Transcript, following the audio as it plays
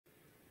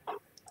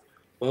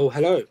Well,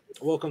 hello.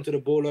 Welcome to the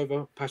Ball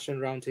Over Passion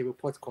Roundtable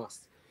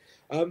podcast.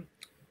 Um,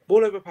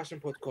 Ball Over Passion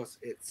podcast,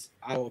 it's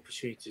our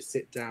opportunity to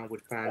sit down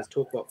with fans,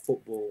 talk about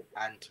football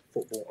and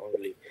football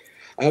only.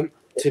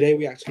 Today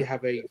we actually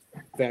have a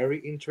very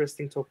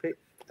interesting topic.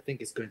 I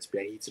think it's going to be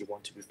a heated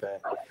one, to be fair.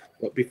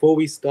 But before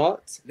we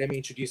start, let me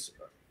introduce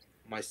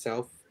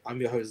myself.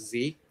 I'm your host,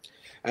 Z.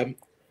 Um,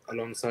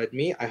 Alongside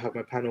me, I have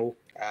my panel,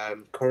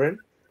 Corin.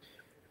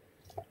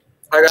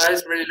 Hi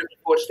guys, really looking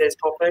forward to today's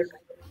topic.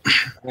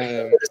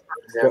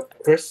 We've got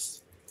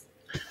Chris.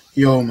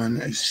 Yo, man,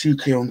 it's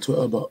CK on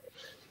Twitter, but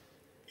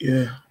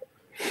yeah.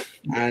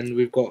 And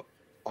we've got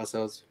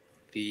ourselves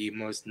the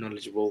most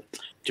knowledgeable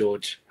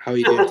George. How are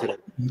you doing today?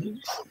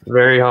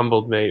 Very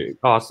humbled, mate.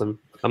 Awesome.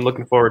 I'm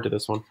looking forward to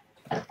this one.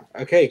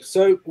 Okay,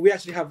 so we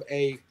actually have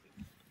the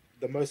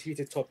most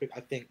heated topic,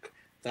 I think,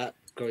 that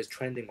goes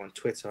trending on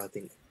Twitter, I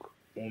think,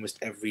 almost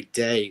every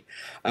day.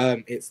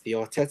 It's the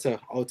Arteta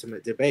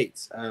ultimate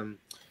debate.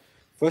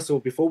 First of all,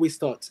 before we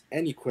start,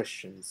 any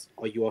questions?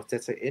 Are you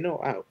Arteta in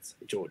or out,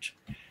 George?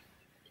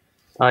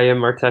 I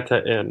am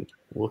Arteta in.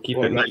 We'll keep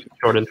it nice,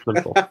 short and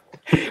simple.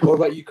 What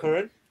about you,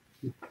 Corin?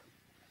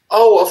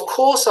 Oh, of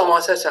course I'm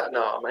Arteta.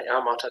 No, mate,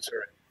 I'm Arteta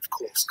in. Of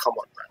course, come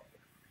on, man.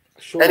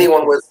 Sure.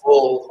 Anyone with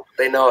ball,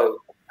 they know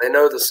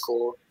the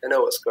score, they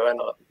know what's going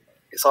on.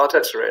 It's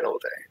Arteta in all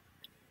day.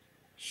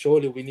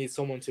 Surely we need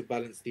someone to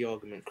balance the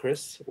argument.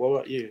 Chris, what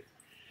about you?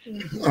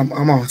 I'm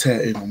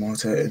Arteta in. I'm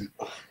Arteta in.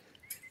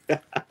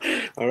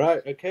 All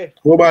right, okay.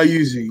 What about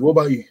you, Z? What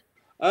about you?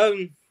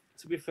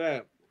 To be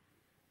fair,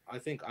 I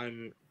think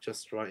I'm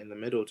just right in the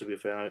middle. To be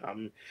fair,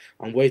 I'm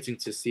waiting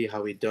to see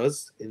how he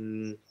does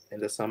in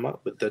the summer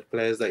with the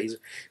players that he's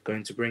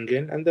going to bring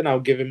in, and then I'll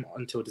give him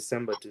until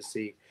December to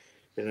see,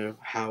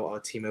 how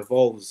our team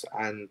evolves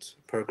and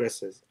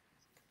progresses.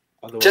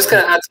 Otherwise, Just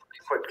going to add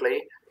something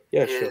quickly.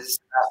 Yeah, sure. That,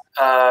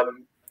 I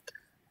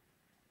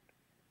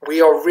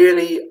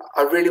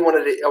really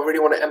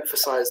want to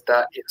emphasize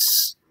that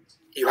if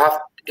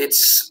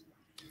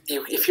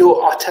you're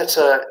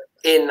Arteta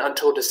in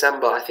until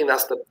December, I think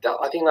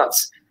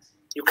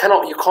you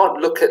can't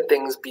look at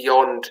things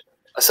beyond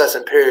a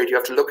certain period. You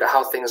have to look at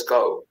how things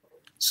go.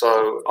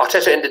 So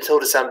Arteta in until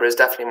December is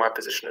definitely my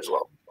position as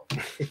well.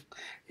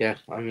 Yeah,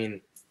 I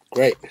mean,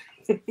 great.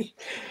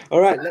 All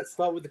right, let's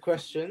start with the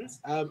questions.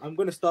 I'm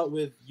going to start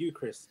with you,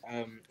 Chris.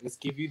 Let's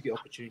give you the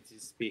opportunity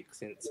to speak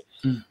since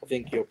I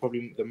think you're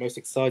probably the most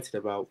excited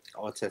about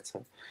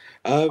Arteta.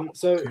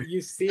 So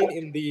you've seen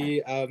in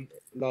the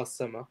last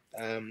summer,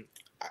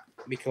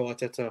 Mikel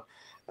Arteta,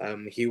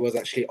 he was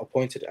actually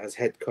appointed as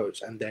head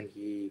coach, and then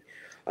he,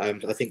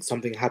 I think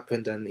something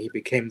happened, and he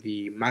became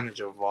the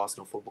manager of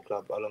Arsenal Football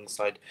Club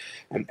alongside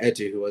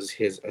Edu, who was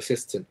his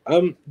assistant.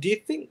 Do you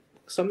think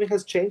something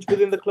has changed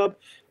within the club?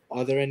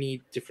 Are there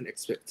any different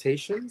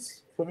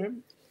expectations for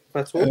him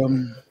at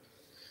all?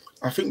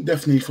 I think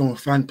definitely from a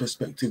fan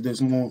perspective, there's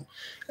more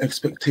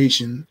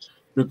expectation.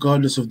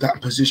 Regardless of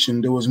that position,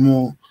 there was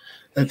more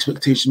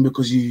expectation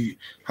because he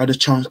had a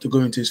chance to go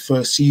into his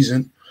first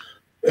season.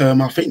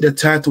 I think the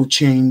title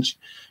change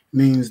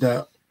means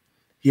that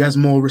he has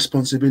more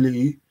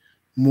responsibility.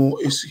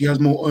 He has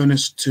more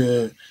onus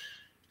to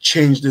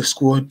change the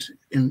squad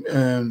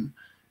and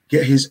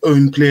get his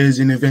own players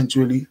in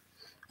eventually.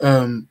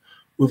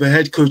 With a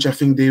head coach, I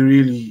think they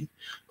really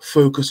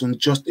focus on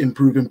just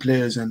improving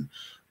players and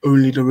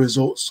only the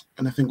results.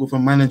 And I think with a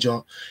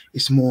manager,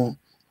 it's more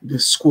the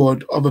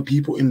squad, other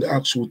people in the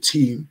actual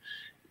team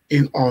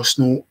in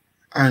Arsenal.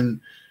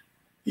 And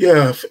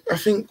yeah, I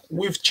think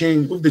with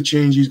the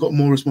change, he's got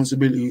more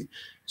responsibility.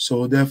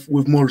 So therefore,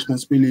 with more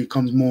responsibility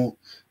comes more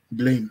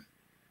blame.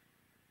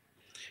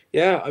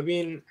 Yeah, I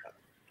mean,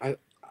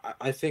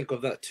 I think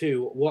of that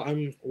too. What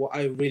I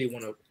really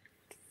want to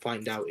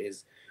find out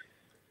is,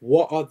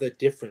 what are the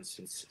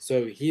differences?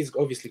 So he's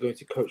obviously going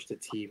to coach the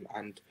team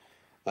and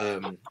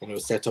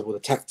set up all the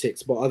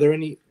tactics. But are there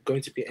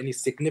going to be any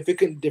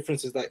significant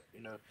differences that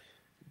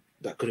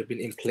that could have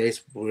been in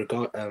place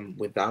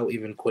without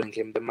even calling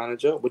him the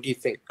manager? What do you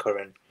think,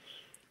 Corin?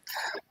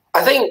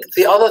 I think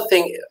the other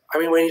thing,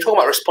 when you talk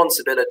about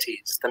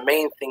responsibilities, the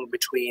main thing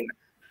between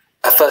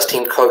a first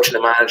team coach and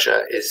a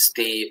manager is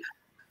the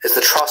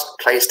trust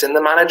placed in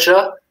the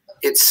manager.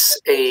 It's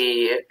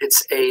a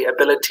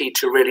ability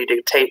to really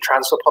dictate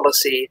transfer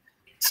policy.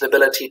 It's an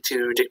ability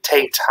to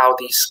dictate how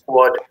the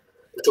squad,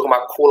 we're talking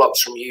about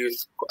call-ups from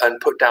youth and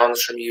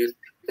put-downs from youth,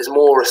 there's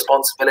more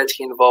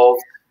responsibility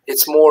involved.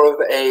 It's more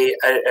of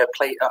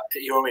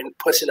you're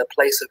put in a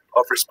place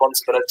of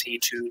responsibility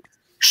to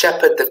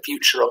shepherd the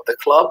future of the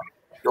club.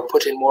 You're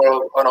put in more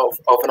of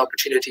an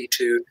opportunity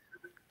to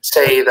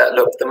say that,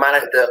 look,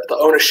 the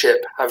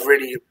ownership have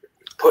really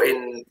put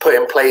in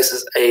place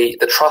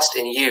the trust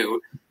in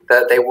you,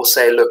 that they will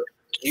say, look,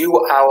 you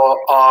are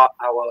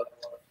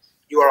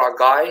our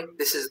guy.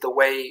 This is the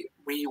way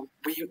we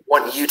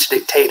want you to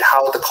dictate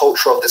how the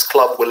culture of this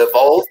club will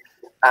evolve.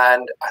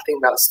 And I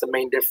think that's the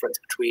main difference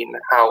between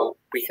how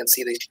we can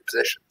see these two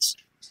positions.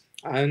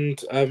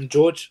 And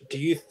George, do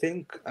you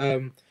think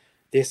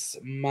this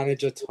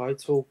manager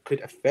title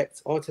could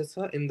affect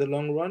Arteta in the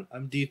long run?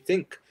 Do you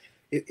think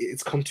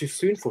it's come too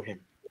soon for him?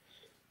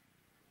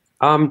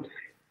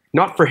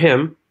 Not for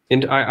him.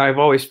 And I've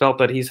always felt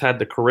that he's had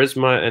the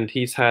charisma and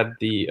he's had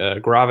the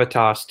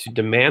gravitas to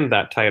demand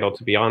that title,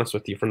 to be honest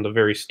with you, from the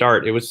very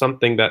start. It was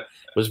something that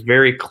was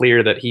very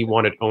clear that he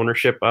wanted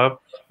ownership of,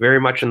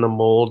 very much in the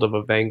mold of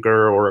a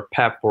Wenger or a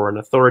Pep or an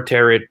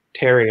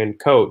authoritarian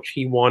coach.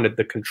 He wanted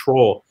the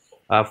control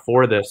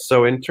for this.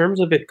 So in terms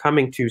of it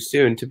coming too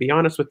soon, to be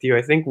honest with you,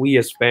 I think we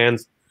as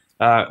fans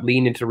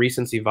lean into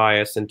recency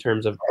bias in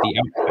terms of the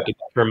output to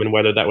determine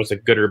whether that was a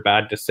good or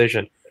bad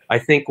decision. I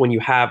think when you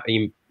have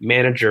a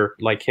manager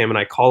like him, and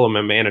I call him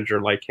a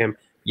manager like him,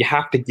 you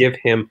have to give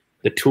him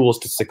the tools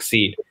to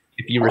succeed.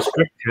 If you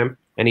restrict him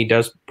and he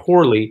does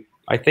poorly,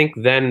 I think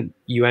then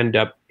you end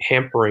up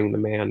hampering the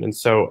man. And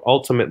so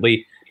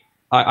ultimately,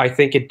 I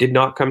think it did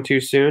not come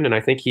too soon. And I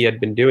think he had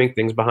been doing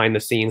things behind the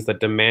scenes that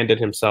demanded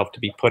himself to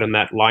be put in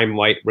that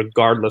limelight,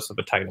 regardless of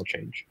a title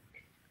change.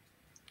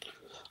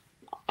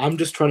 I'm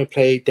just trying to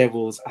play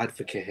devil's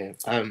advocate here.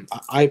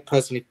 I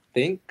personally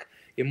think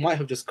it might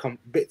have just come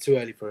a bit too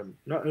early for him.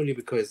 Not only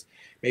because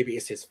maybe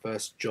it's his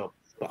first job,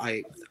 but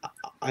I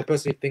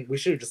personally think we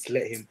should have just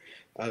let him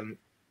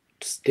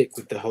stick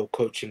with the whole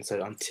coaching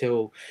side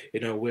until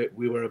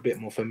we were a bit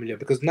more familiar.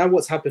 Because now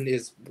what's happened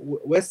is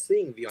we're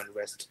seeing the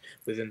unrest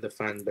within the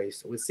fan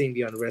base. We're seeing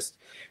the unrest,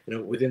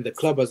 within the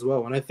club as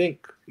well. And I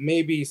think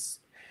maybe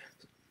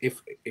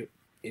if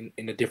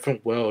in a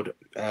different world,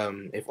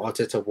 if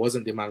Arteta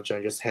wasn't the manager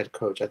and just head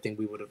coach, I think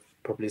we would have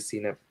probably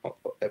seen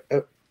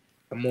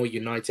a more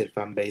united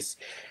fan base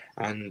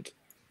and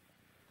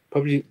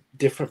probably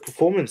different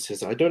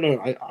performances. I don't know.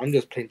 I'm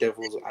just playing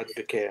devil's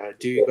advocate.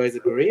 Do you guys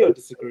agree or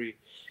disagree?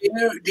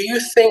 Do you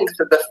think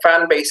that the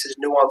fan base is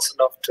nuanced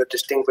enough to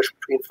distinguish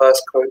between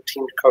first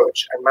team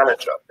coach and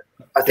manager?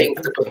 I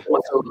think the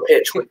performance on the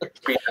pitch would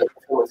be the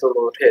performance on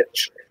the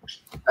pitch,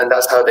 and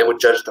that's how they would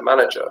judge the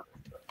manager.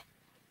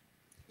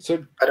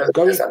 So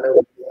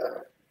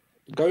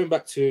going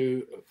back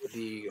to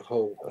the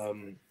whole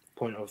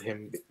point of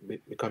him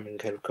becoming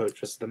head coach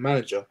versus the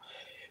manager,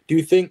 do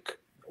you think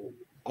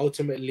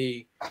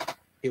ultimately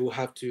he will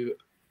have to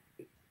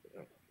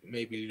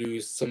maybe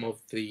lose some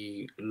of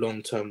the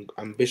long-term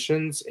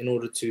ambitions in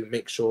order to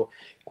make sure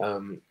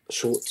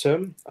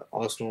short-term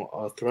Arsenal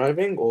are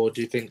thriving, or do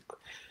you think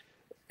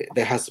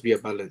there has to be a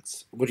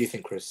balance? What do you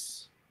think,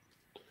 Chris?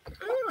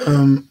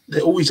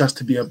 There always has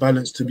to be a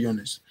balance, to be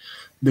honest,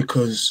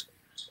 because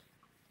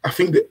I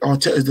think that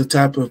Arteta is the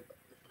type of,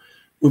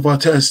 with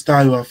Arteta's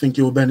style, I think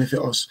it will benefit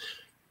us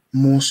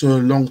more so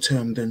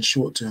long-term than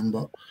short-term,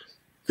 but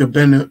the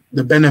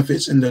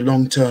benefits in the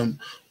long term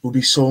will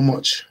be so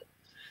much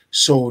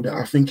so that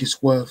I think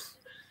it's worth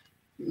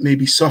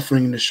maybe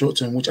suffering in the short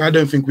term, which I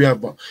don't think we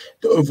have, but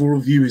the overall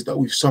view is that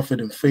we've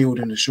suffered and failed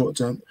in the short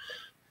term.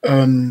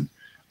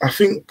 I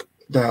think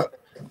that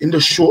in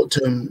the short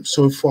term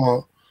so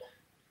far,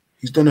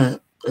 he's done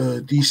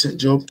a decent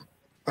job,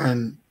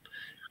 and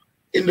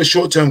in the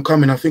short term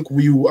coming, I think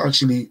we will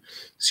actually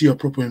see a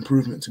proper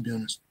improvement, to be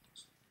honest.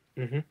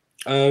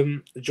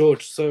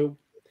 George, so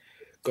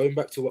going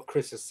back to what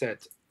Chris has said,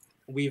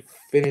 we've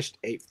finished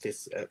 8th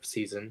this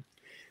season.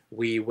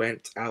 We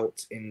went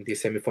out in the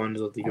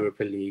semi-finals of the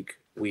Europa League.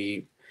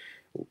 We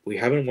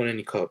haven't won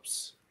any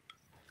cups.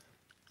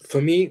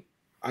 For me,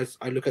 I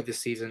look at this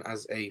season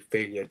as a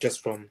failure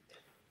just from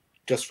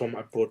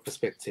a broad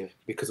perspective,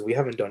 because we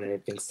haven't done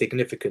anything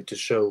significant to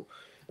show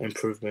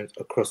improvement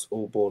across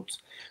all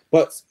boards.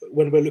 But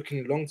when we're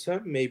looking long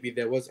term, maybe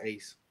there was a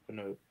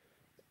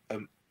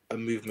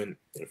movement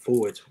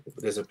forward.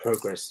 There's a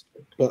progress.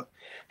 But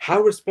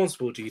how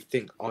responsible do you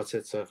think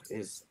Arteta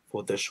is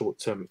for the short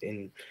term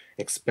in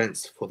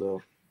expense for the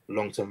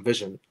long term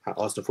vision at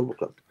Arsenal Football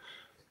Club?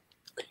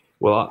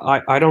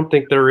 Well, I don't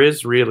think there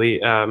is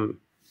really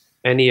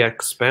any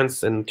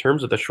expense in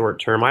terms of the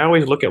short term. I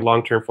always look at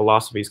long term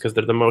philosophies because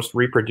they're the most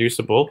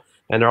reproducible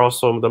and they're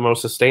also the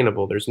most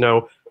sustainable. There's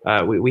no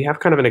we have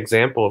kind of an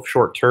example of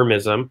short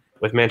termism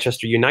with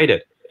Manchester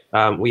United.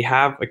 We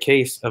have a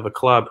case of a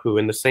club who,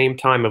 in the same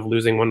time of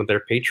losing one of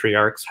their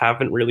patriarchs,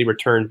 haven't really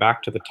returned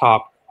back to the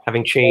top,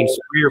 having changed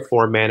 3 or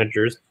 4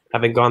 managers,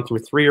 having gone through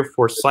 3 or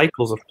 4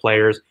 cycles of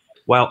players,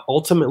 while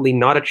ultimately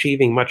not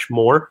achieving much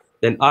more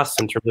than us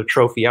in terms of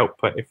trophy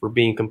output, if we're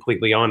being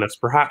completely honest.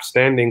 Perhaps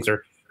standings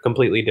are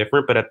completely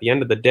different, but at the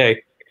end of the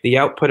day, the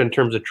output in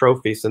terms of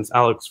trophies since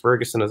Alex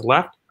Ferguson has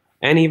left,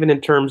 and even in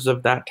terms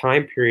of that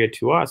time period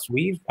to us,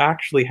 we've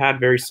actually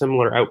had very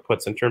similar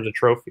outputs in terms of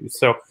trophies.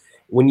 So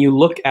when you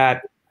look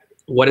at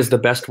what is the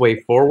best way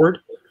forward,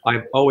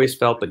 I've always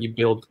felt that you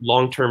build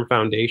long-term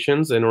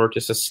foundations in order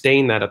to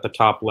sustain that at the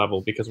top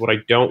level, because what I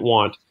don't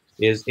want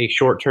is a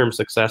short-term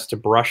success to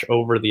brush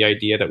over the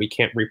idea that we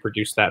can't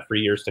reproduce that for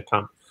years to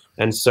come.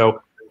 And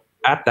so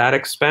at that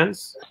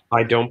expense,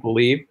 I don't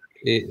believe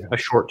a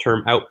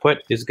short-term output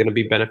is going to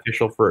be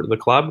beneficial for the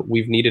club.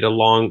 We've needed a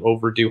long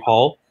overdue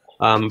haul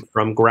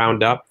from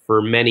ground up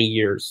for many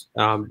years.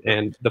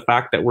 And the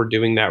fact that we're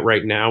doing that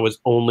right now is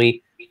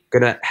only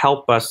going to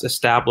help us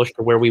establish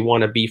to where we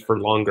want to be for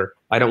longer.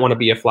 I don't want to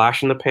be a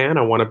flash in the pan.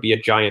 I want to be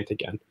a giant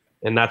again.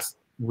 And that's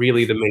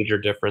really the major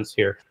difference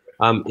here.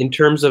 In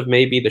terms of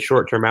maybe the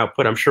short-term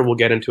output, I'm sure we'll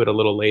get into it a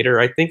little later.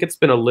 I think it's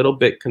been a little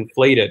bit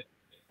conflated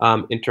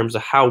in terms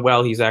of how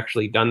well he's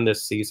actually done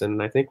this season.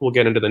 And I think we'll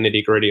get into the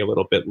nitty-gritty a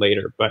little bit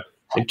later. But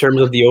in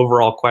terms of the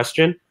overall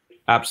question,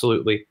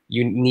 absolutely.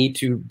 You need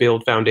to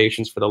build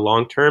foundations for the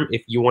long term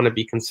if you want to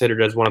be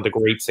considered as one of the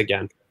greats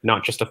again,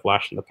 not just a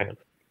flash in the pan.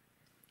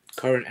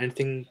 Current,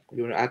 anything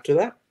you want to add to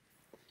that?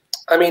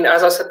 I mean,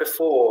 as I said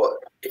before,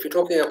 if you're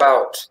talking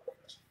about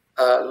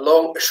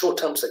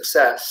short-term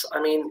success,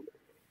 I mean,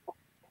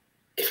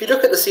 if you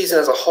look at the season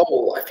as a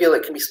whole, I feel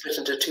it can be split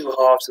into two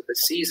halves of the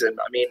season.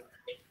 I mean,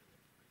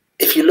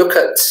 if you look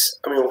at,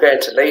 I mean, we'll get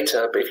into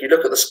later, but if you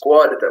look at the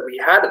squad that we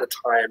had at the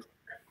time,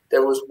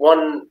 there was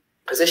one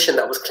position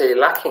that was clearly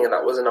lacking, and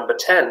that was a number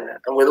 10.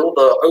 And with all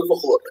the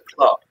overhaul at the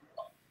club,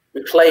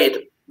 we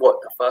played,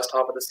 the first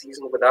half of the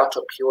season without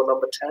a pure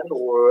number 10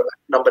 or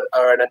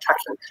an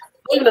attacking,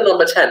 not even a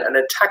number 10, an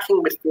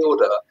attacking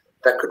midfielder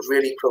that could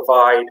really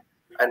provide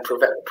and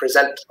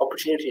present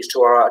opportunities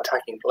to our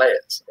attacking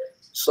players.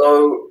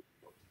 So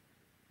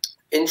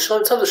in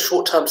terms of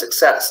short-term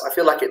success, I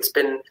feel like it's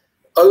been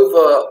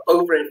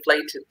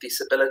overinflated,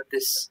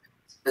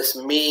 this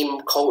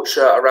meme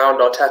culture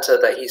around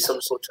Arteta that he's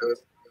some sort of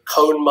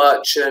cone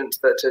merchant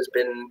that has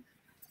been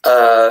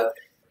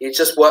he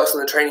just works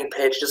on the training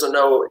pitch, he doesn't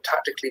know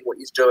tactically what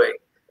he's doing.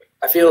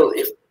 I feel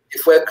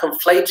if we're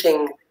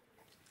conflating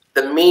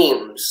the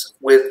memes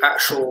with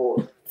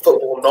actual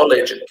football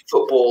knowledge and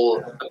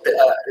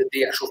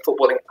the actual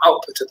footballing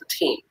output of the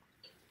team,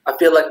 I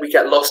feel like we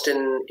get lost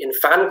in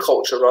fan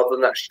culture rather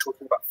than actually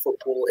talking about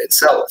football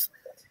itself.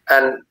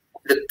 And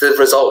the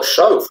results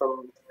show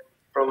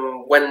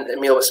from when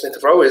Emile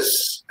Smith-Rowe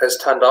has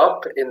turned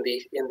up in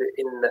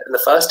the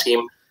first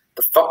team.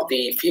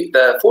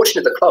 The fortune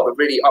of the club have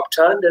really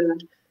upturned,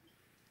 and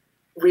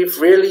we've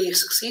really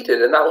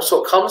succeeded. And that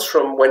also comes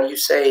from when you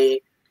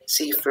see,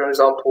 for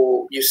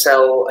example, you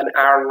sell an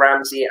Aaron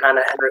Ramsey and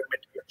a Henrik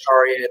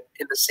Mkhitaryan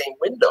in the same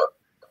window.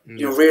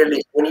 You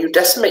really, when you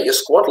decimate your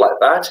squad like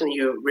that and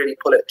you really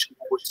pull it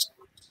towards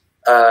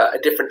a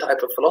different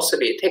type of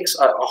philosophy, it takes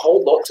a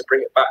whole lot to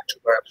bring it back to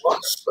where it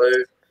was.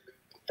 So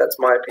that's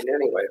my opinion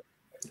anyway.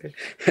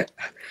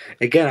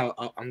 Again,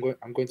 I'm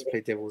going to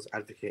play devil's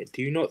advocate.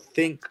 Do you not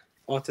think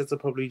Arteta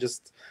probably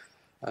just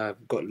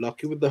got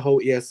lucky with the whole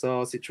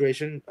ESR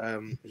situation?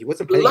 He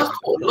wasn't playing. Luck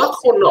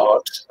or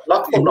not.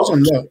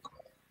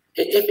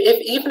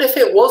 Even if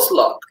it was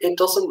luck, it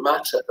doesn't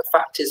matter. The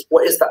fact is,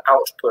 what is the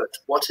output?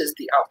 What is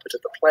the output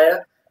of the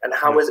player, and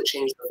how has it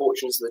changed the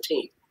fortunes of the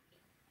team?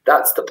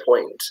 That's the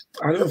point.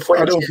 I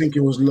don't think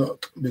it was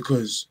luck,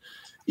 because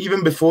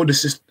even before the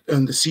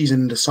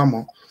season in the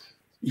summer,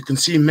 you can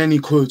see many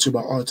quotes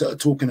about Arteta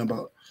talking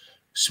about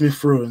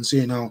Smith-Rowe and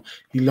saying how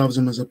he loves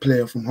him as a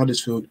player from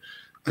Huddersfield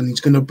and he's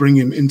going to bring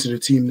him into the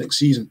team next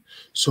season.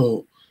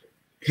 So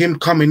him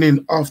coming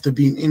in after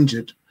being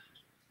injured,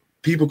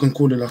 people can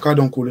call it luck. I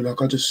don't call it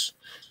luck. I just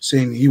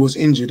saying he was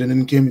injured and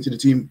then came into the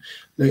team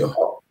later.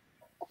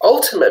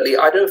 Ultimately,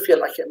 I don't feel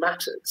like it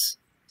matters.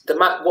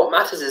 What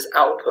matters is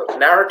output.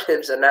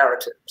 Narratives are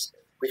narratives.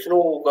 We can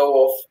all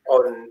go off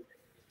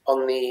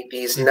on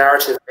these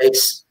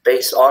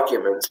narrative-based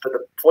arguments, but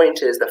the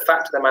point is, the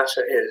fact of the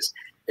matter is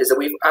that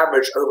we've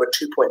averaged over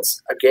 2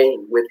 points a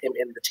game with him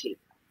in the team.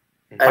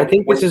 And I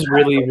think this is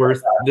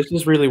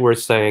really worth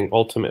saying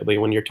ultimately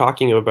when you're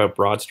talking about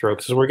broad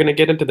strokes, because we're going to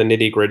get into the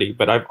nitty-gritty,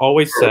 but I've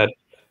always said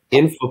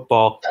in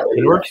football,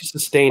 in order to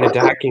sustain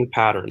attacking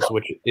patterns,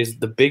 which is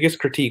the biggest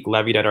critique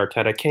levied at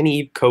Arteta, can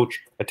he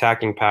coach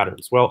attacking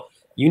patterns? Well,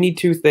 you need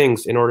two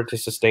things in order to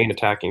sustain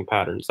attacking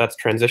patterns. That's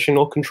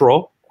transitional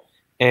control,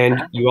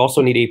 and you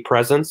also need a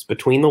presence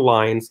between the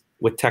lines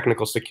with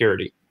technical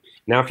security.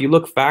 Now, if you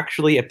look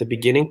factually at the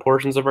beginning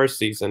portions of our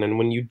season, and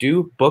when you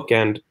do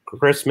bookend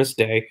Christmas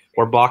Day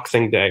or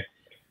Boxing Day,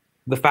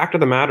 the fact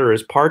of the matter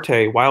is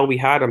Partey, while we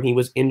had him, he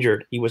was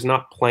injured. He was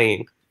not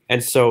playing.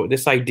 And so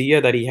this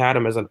idea that he had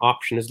him as an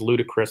option is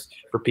ludicrous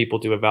for people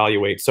to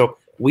evaluate. So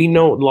we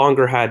no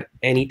longer had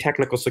any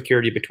technical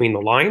security between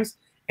the lines,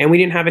 and we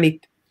didn't have any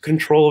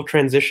control of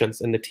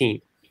transitions in the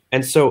team.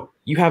 And so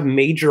you have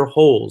major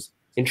holes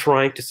in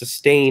trying to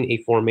sustain a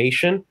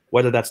formation,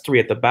 whether that's 3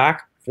 at the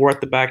back, 4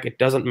 at the back, it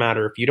doesn't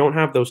matter. If you don't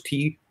have those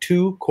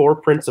two core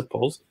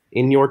principles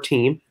in your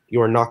team,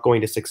 you are not going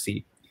to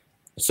succeed.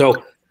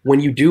 So when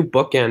you do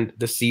bookend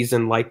the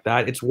season like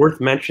that, it's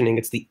worth mentioning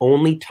it's the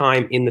only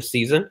time in the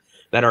season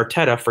that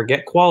Arteta,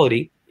 forget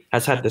quality,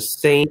 has had the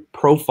same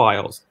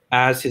profiles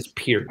as his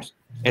peers.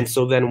 And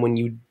so then when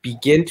you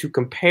begin to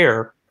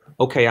compare,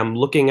 okay, I'm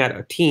looking at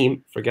a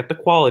team, forget the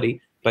quality,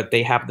 but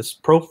they have this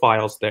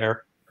profiles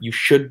there, you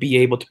should be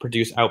able to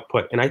produce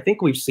output. And I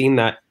think we've seen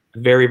that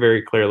very,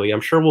 very clearly.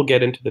 I'm sure we'll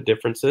get into the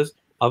differences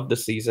of the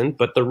season,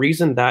 but the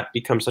reason that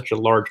becomes such a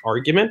large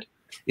argument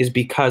is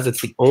because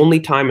it's the only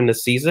time in the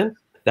season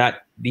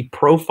that the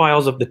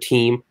profiles of the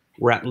team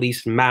were at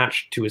least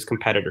matched to his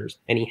competitors,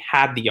 and he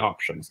had the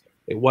options.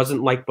 It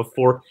wasn't like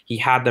before he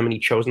had them and he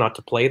chose not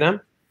to play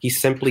them. He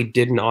simply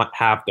did not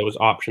have those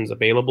options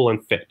available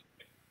and fit.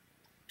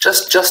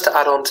 just to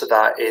add on to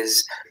that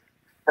is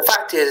the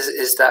fact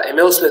is that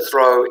Emile Smith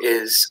Rowe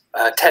is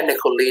a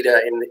technical leader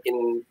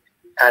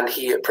and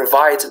he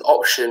provides an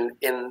option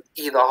in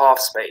either half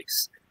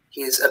space.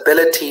 His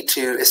ability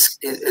is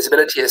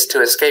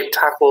to escape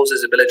tackles,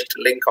 his ability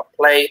to link up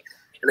play,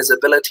 and his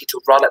ability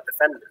to run at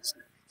defenders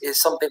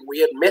is something we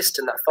had missed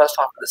in that first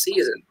half of the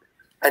season.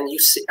 And you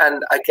see,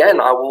 and again,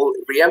 I will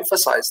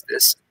re-emphasize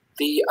this: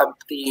 the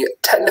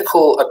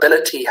technical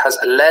ability has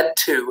led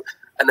to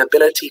an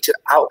ability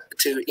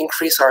to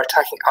increase our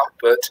attacking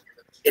output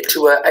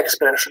to an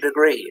exponential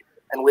degree.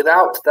 And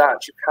without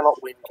that, you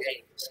cannot win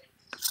games.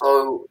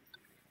 So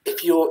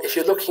if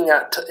you're looking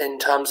at in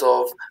terms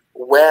of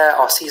where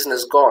our season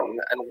has gone,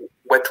 and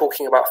we're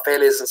talking about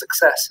failures and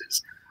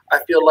successes, I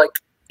feel like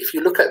if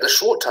you look at the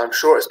short term,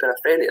 sure, it's been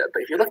a failure.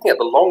 But if you're looking at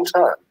the long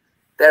term,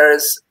 there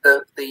is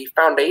the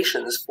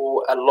foundations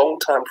for a long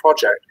term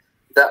project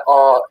that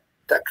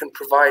can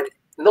provide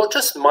not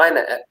just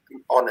minor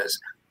honors,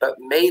 but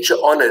major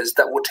honors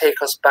that will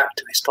take us back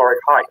to historic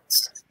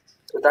heights.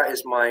 So that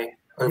is my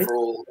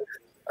overall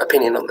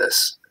opinion on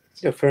this.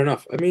 Yeah, fair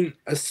enough. I mean,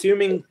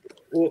 assuming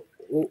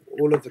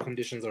all of the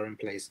conditions are in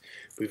place,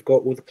 we've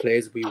got all the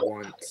players we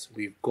want,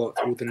 we've got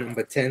all the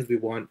number 10s we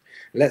want.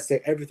 Let's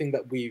say everything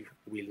that we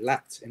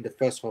lacked in the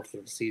first half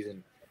of the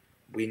season,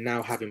 we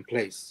now have in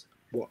place.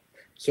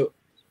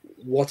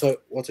 What are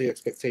your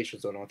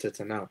expectations on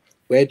Arteta now?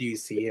 Where do you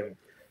see him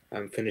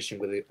finishing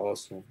with the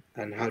Arsenal,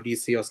 and how do you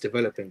see us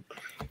developing?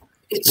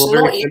 Well,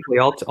 very simply,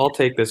 I'll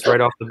take this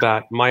right off the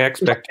bat. My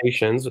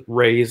expectations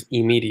raise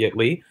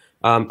immediately.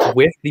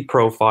 With the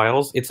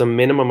profiles, it's a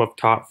minimum of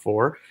top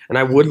 4, and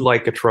I would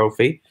like a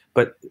trophy,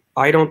 but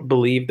I don't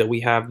believe that we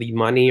have the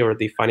money or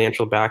the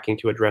financial backing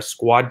to address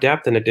squad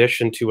depth in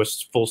addition to a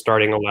full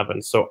starting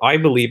 11. So I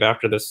believe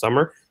after this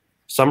summer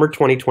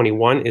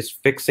 2021 is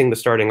fixing the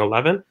starting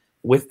 11.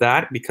 With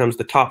that becomes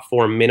the top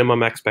 4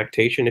 minimum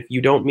expectation. If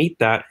you don't meet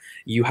that,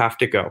 you have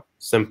to go.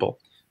 Simple.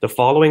 The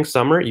following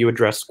summer, you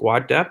address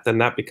squad depth, and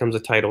that becomes a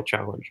title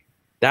challenge.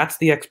 That's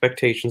the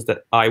expectations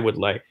that I would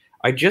lay.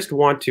 I just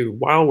want to,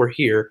 while we're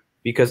here,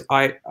 because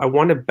I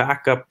want to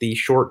back up the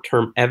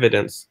short-term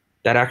evidence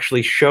that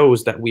actually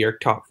shows that we are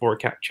top 4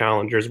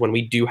 challengers when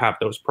we do have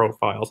those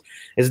profiles.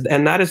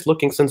 And that is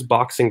looking since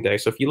Boxing Day.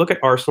 So if you look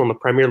at Arsenal in the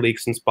Premier League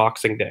since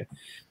Boxing Day,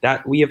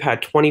 that we have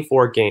had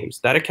 24 games.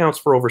 That accounts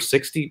for over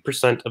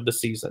 60% of the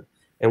season.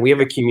 And we have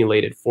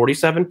accumulated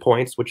 47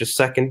 points, which is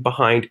second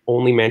behind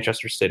only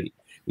Manchester City.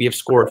 We have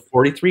scored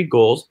 43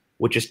 goals,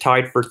 which is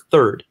tied for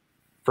 3rd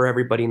for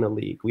everybody in the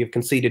league. We have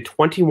conceded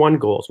 21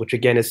 goals, which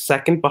again is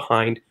second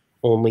behind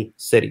only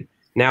City.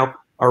 Now,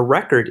 our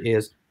record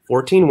is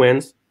 14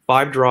 wins,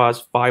 5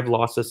 draws, 5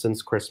 losses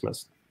since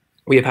Christmas.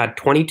 We have had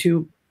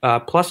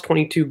plus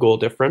 22 goal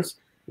difference.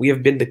 We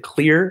have been the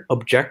clear,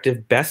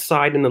 objective best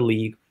side in the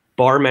league,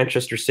 bar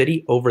Manchester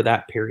City, over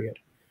that period.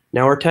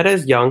 Now, Arteta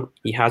is young.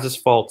 He has his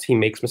faults. He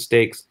makes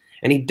mistakes.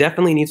 And he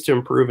definitely needs to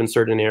improve in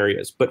certain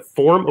areas. But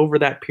form over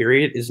that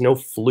period is no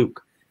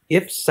fluke.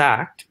 If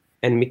sacked,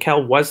 and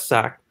Mikel was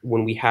sacked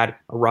when we had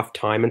a rough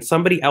time, and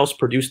somebody else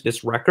produced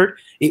this record,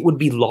 it would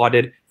be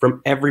lauded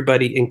from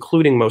everybody,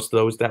 including most of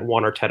those that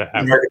want Arteta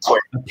out.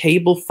 A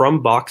table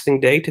from Boxing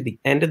Day to the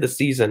end of the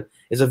season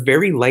is a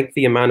very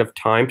lengthy amount of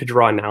time to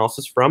draw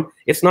analysis from.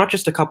 It's not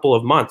just a couple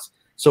of months.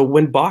 So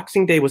when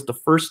Boxing Day was the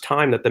first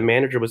time that the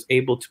manager was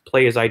able to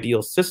play his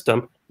ideal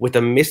system with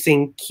a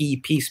missing key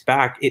piece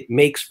back, it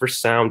makes for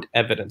sound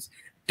evidence.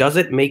 Does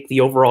it make the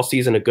overall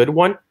season a good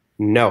one?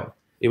 No.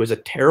 It was a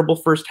terrible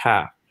first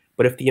half.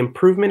 But if the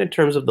improvement in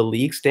terms of the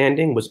league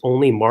standing was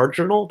only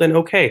marginal, then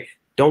okay,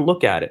 don't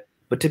look at it.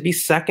 But to be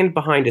second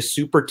behind a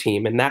super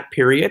team in that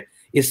period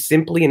is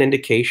simply an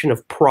indication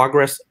of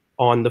progress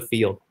on the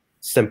field.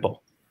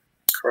 Simple.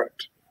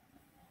 Correct.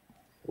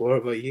 What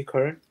about you,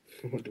 Karan?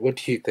 What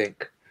do you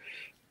think?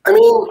 I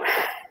mean,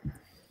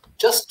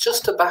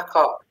 just to back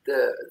up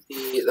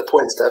the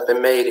points that have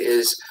been made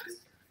is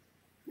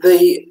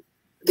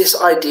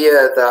this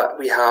idea that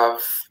we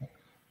have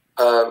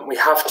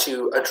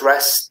to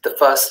address the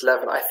first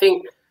 11.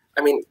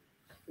 I mean,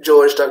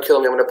 George, don't kill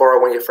me. I'm going to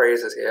borrow one of your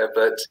phrases here,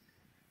 but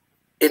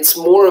it's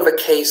more of a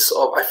case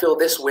of, I feel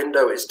this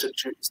window is to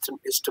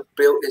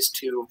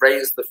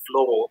raise the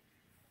floor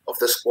of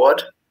the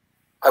squad.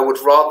 I would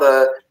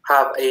rather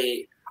have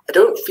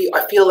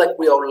I feel like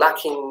we are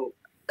lacking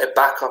a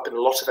backup in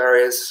a lot of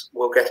areas.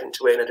 We'll get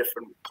into it in a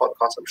different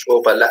podcast, I'm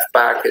sure, but left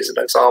back is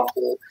an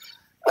example,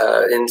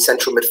 in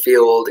central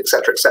midfield,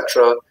 etc.,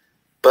 etc.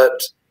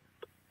 But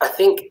I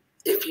think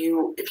if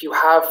you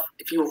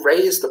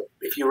raise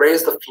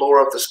the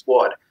floor of the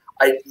squad,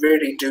 I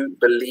really do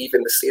believe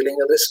in the ceiling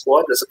of this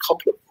squad. There's a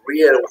couple of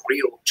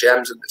real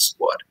gems in this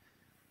squad,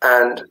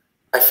 and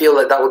I feel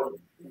like that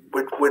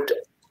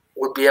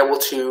would be able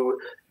to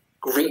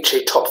reach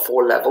a top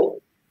 4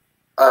 level.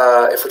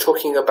 If we're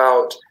talking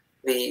about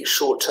the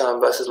short-term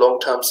versus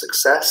long-term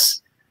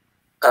success,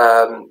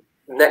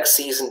 next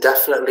season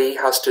definitely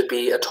has to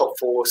be a top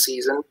 4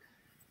 season.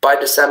 By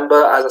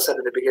December, as I said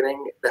at the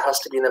beginning, there has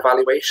to be an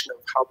evaluation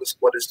of how the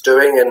squad is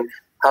doing and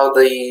how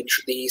the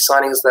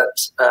signings that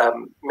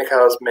Mikel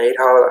has made,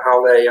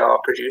 how they are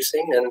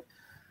producing, and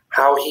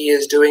how he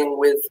is doing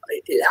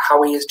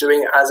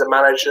as a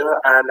manager,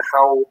 and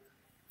how,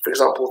 for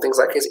example, things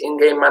like his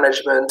in-game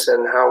management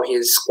and how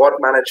his squad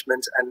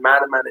management and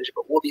man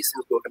management, all these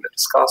things we're going to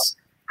discuss,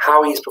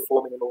 how he's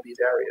performing in all these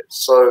areas.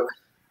 So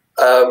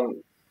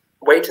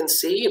wait and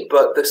see,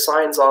 but the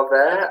signs are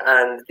there,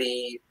 and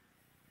the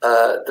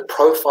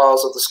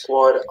profiles of the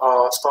squad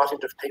are starting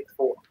to take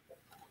form.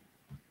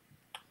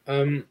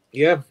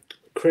 Yeah,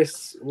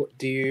 Chris,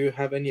 do you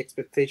have any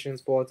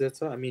expectations for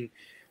Arteta? I mean,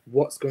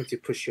 what's going to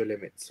push your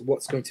limits?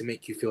 What's going to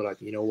make you feel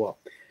like, you know what,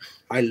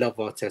 I love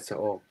Arteta,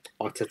 or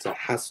Arteta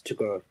has to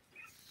go?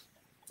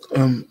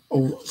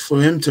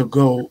 For him to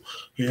go,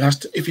 he has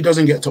to. If he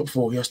doesn't get top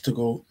 4, he has to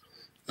go.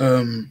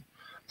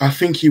 I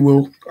think he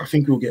will. I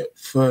think he'll get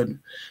third,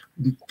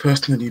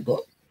 personally. But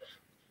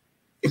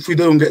if we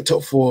don't get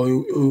top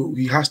 4,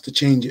 he has to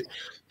change it,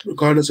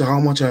 regardless of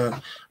how much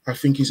I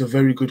think he's a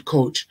very good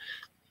coach.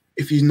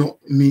 If he's not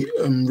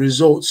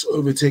results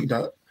overtake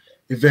that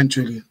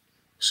eventually.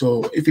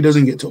 So if he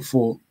doesn't get top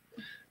 4,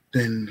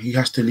 then he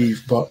has to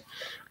leave. But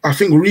I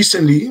think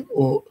recently,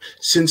 or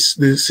since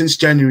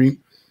January,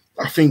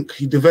 I think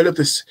he developed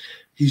this.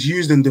 He's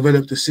used and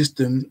developed a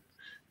system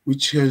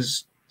which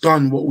has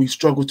done what we've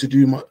struggled to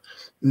do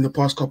in the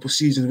past couple of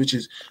seasons, which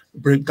is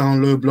break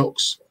down low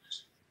blocks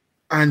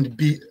and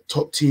beat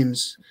top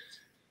teams.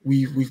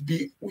 We've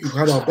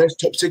had our best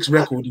top 6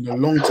 record in a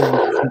long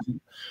time,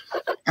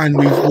 and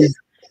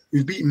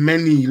we've beat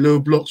many low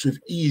blocks with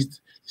ease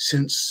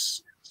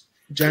since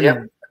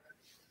January. Yep.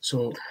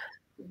 So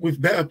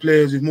with better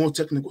players, with more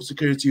technical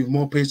security, with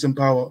more pace and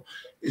power,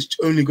 it's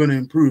only going to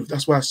improve.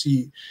 That's why I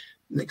see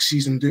next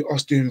season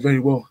us doing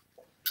very well.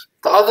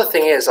 The other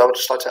thing is, I would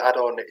just like to add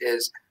on,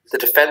 is the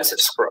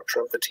defensive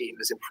structure of the team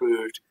has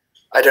improved.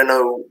 I don't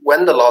know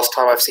when the last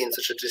time I've seen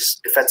such a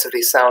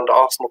defensively sound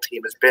Arsenal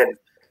team has been.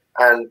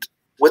 And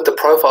with the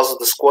profiles of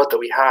the squad that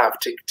we have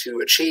to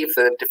achieve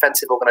the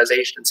defensive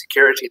organisation and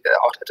security that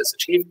Arteta's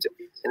achieved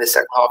in the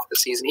second half of the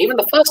season, even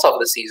the first half of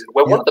the season,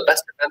 we're one of the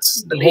best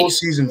defences in the league. Whole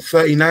season,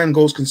 39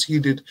 goals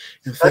conceded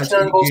in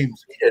 39 goals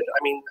games. Conceded. I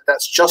mean,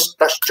 that's just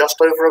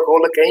over a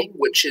goal a game,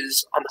 which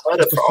is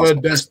unheard of for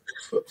Arsenal.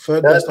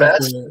 Third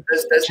best.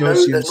 There's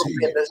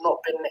not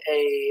been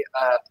a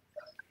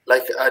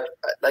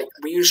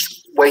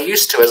we're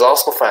used to, as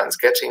Arsenal fans,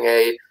 getting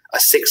a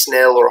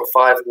 6-0 or a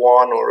 5-1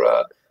 or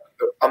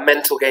a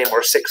mental game or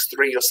a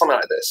 6-3 or something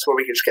like this, where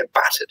we can just get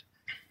battered.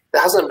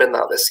 There hasn't been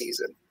that this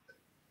season.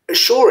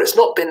 Sure, it's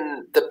not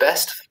been the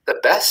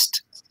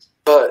best,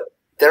 but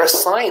there are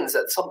signs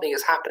that something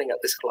is happening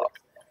at this club,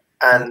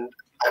 and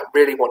I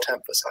really want to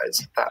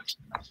emphasize that.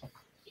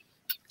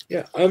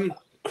 Yeah,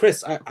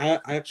 Chris, I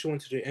actually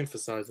wanted to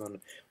emphasize on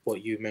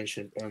what you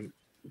mentioned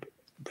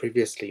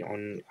previously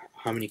on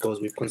how many goals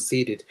we've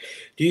conceded.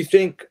 Do you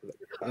think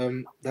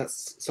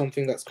that's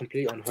something that's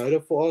completely unheard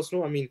of for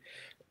Arsenal? I mean,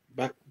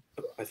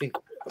 I think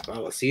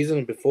about a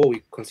season before,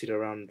 we conceded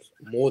around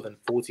more than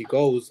 40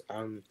 goals.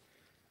 And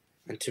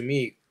to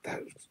me,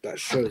 that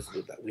shows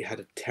that we had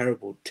a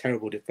terrible,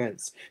 terrible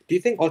defense. Do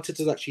you think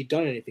Arteta's actually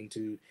done anything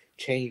to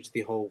change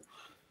the whole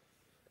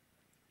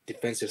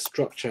defensive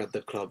structure at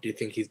the club? Do you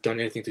think he's done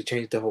anything to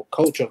change the whole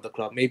culture of the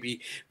club?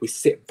 Maybe we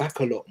sit back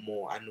a lot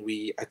more and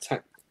we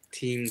attack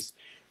teams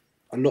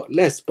a lot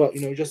less, but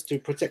just to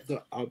protect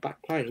our back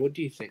line. What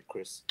do you think,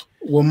 Chris?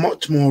 We're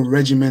much more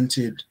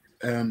regimented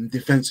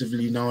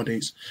defensively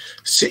nowadays.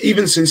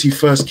 Even since he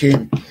first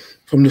came,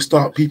 from the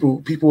start,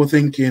 people were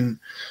thinking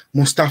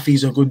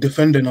Mustafi's a good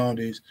defender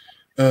nowadays.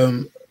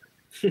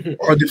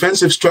 Our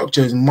defensive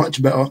structure is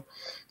much better,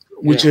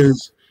 which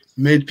has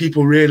made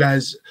people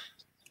realize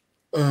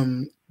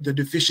the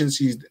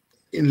deficiencies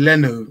in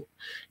Leno.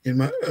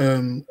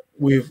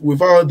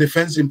 With our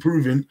defense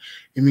improving,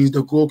 it means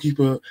the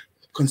goalkeeper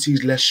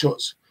concedes less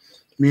shots,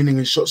 meaning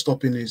his shot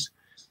stopping is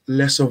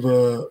less of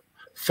a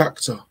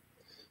factor.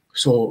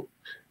 So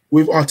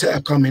with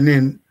Arteta coming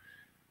in,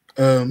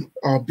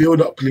 our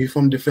build-up play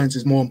from defense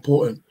is more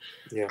important.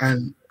 Yeah.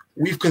 And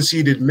we've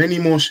conceded many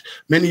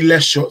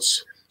less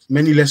shots,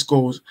 many less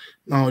goals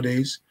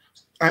nowadays.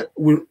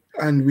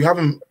 And we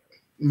haven't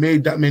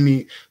made that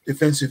many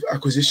defensive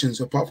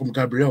acquisitions apart from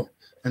Gabriel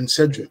and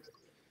Cedric.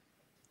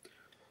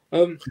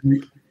 Mari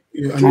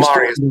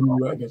as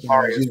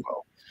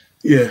well.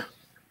 Yeah.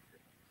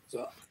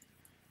 So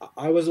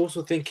I was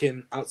also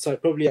thinking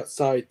probably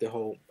outside the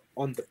whole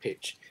on the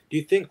pitch. Do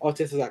you think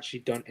Arteta's actually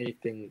done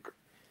anything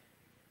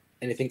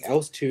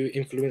else to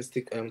influence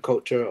the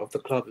culture of the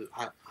club?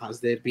 Has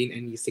there been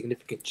any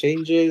significant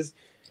changes?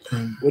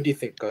 What do you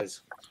think,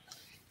 guys?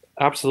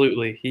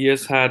 Absolutely. He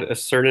has had a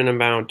certain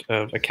amount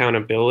of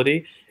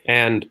accountability,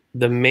 and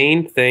the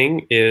main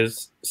thing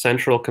is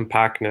central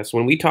compactness.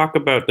 When we talk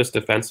about this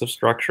defensive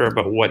structure,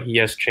 about what he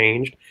has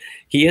changed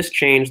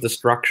the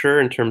structure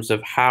in terms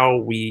of how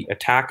we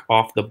attack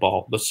off the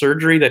ball. The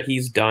surgery that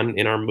he's done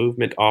in our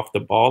movement off the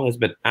ball has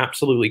been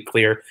absolutely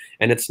clear,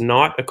 and it's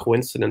not a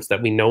coincidence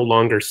that we no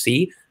longer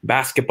see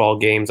basketball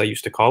games, I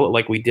used to call it,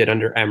 like we did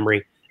under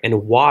Emery.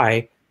 And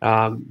why?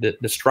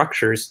 the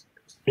structures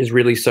is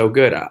really so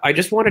good. I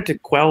just wanted to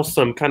quell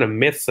some kind of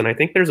myths, and I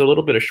think there's a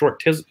little bit of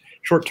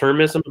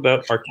short-termism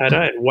about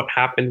Arteta and what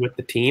happened with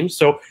the team.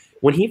 So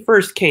when he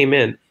first came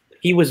in,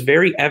 he was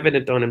very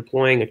evident on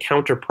employing a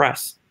counter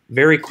press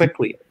very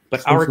quickly,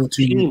 but our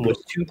team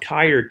was too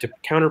tired to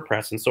counter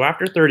press, and so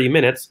after 30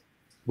 minutes,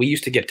 we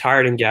used to get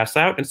tired and gas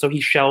out, and so he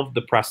shelved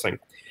the pressing.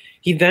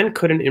 He then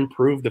couldn't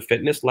improve the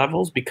fitness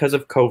levels because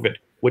of COVID,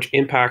 which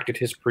impacted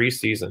his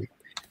preseason.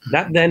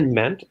 That then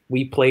meant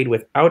we played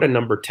without a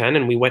number 10,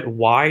 and we went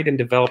wide and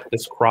developed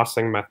this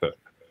crossing method.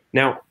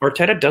 Now,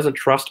 Arteta doesn't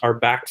trust our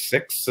back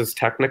six's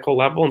technical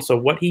level, and so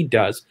what he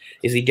does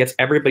is he gets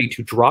everybody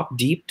to drop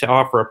deep to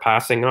offer a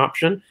passing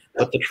option.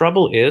 But the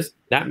trouble is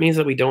that means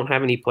that we don't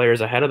have any players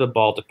ahead of the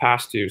ball to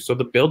pass to. So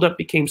the buildup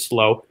became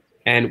slow,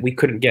 and we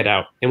couldn't get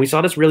out. And we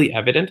saw this really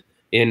evident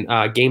in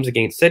games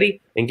against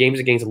City and games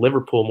against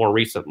Liverpool more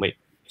recently.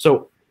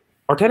 So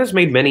Arteta's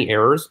made many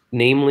errors,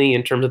 namely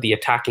in terms of the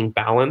attacking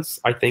balance,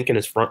 I think, in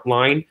his front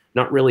line,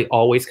 not really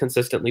always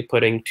consistently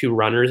putting 2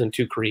 runners and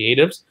 2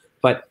 creatives.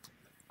 But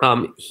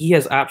he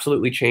has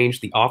absolutely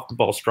changed the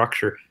off-the-ball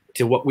structure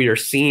to what we are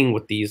seeing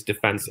with these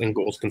defense and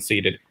goals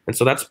conceded. And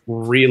so that's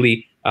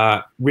really,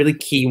 really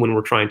key when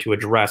we're trying to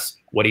address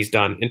what he's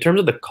done. In terms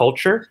of the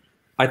culture,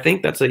 I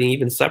think that's an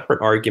even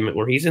separate argument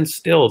where he's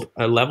instilled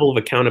a level of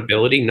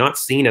accountability not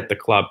seen at the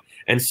club.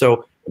 And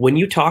so when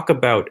you talk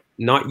about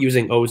not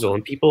using Ozil,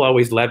 and people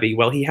always levy,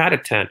 well, he had a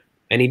 10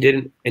 and he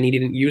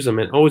didn't use him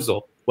in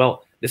Ozil.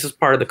 Well, this is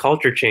part of the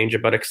culture change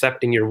about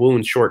accepting your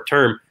wounds short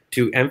term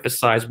to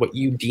emphasize what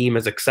you deem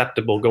as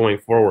acceptable going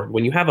forward.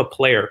 When you have a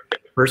player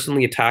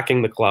personally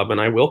attacking the club,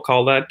 and I will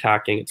call that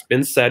attacking, it's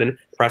been said in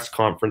press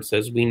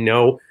conferences, we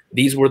know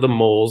these were the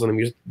moles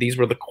and these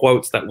were the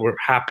quotes that were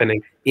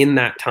happening in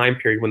that time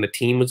period when the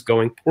team was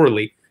going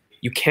poorly.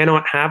 You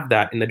cannot have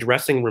that in the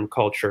dressing room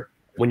culture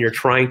when you're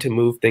trying to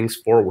move things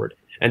forward.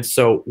 And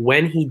so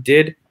when he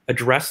did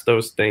address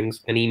those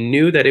things and he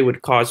knew that it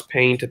would cause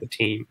pain to the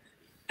team,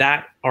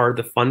 that are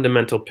the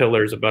fundamental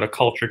pillars about a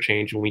culture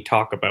change when we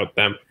talk about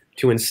them,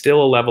 to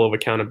instill a level of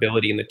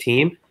accountability in the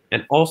team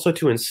and also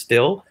to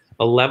instill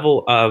a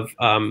level of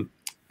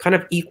kind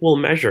of equal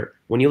measure.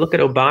 When you look at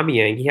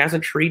Aubameyang, he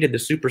hasn't treated the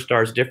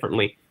superstars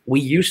differently. We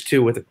used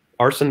to with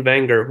Arsene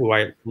Wenger, who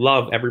I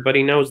love,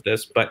 everybody knows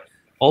this, but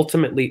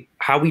ultimately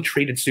how we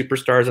treated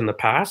superstars in the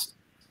past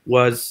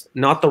was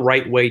not the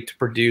right way to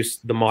produce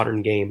the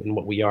modern game and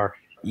what we are.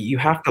 You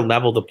have to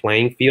level the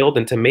playing field,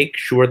 and to make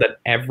sure that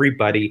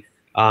everybody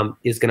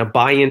is going to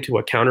buy into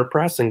a counter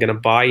press and going to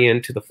buy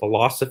into the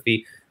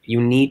philosophy, you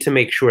need to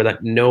make sure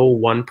that no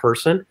one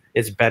person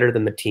is better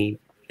than the team.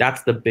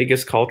 That's the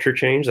biggest culture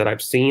change that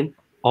I've seen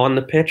on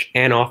the pitch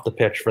and off the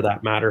pitch, for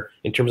that matter,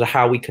 in terms of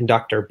how we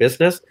conduct our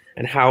business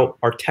and how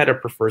Arteta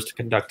prefers to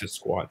conduct his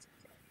squad.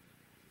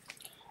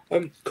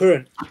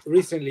 Curran,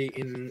 recently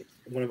in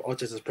one of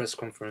Arteta's press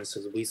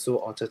conferences, we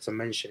saw Arteta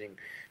mentioning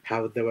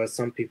how there were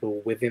some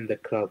people within the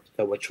club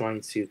that were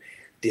trying to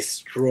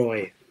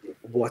destroy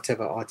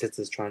whatever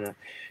Arteta's trying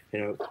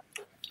to,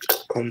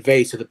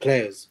 convey to the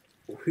players.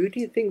 Who do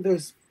you think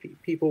those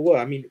people were?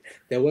 I mean,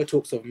 there were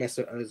talks of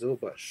Mesut Ozil,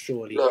 but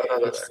surely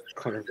it's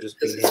kind of just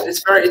been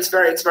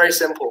it's very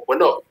simple. We're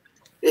not.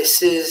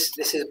 This is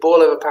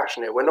ball over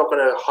passionate. We're not going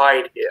to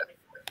hide here.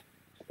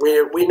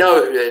 We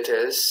know who it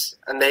is,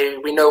 and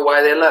we know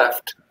why they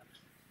left.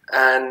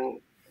 And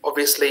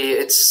obviously,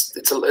 it's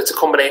a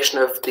combination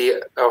of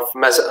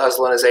Mesut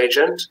Ozil and his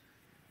agent.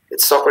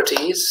 It's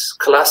Socrates,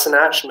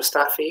 Kolasinac,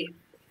 Mustafi.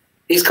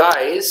 These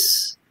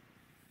guys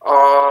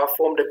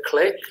formed a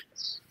clique.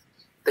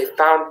 They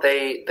found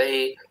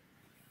they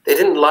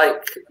didn't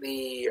like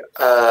the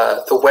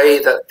way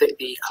that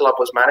the club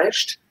was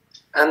managed,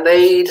 and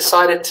they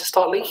decided to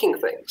start leaking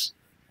things.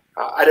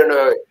 I don't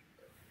know.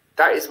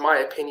 That is my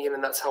opinion,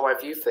 and that's how I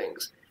view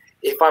things.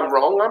 If I'm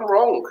wrong, I'm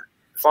wrong.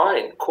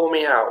 Fine, call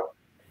me out.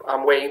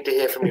 I'm waiting to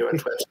hear from you on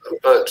Twitter.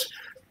 But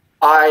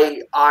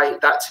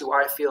that's who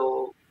I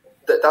feel.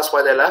 That's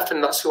why they left,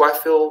 and that's who I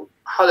feel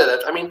how they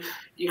left. I mean,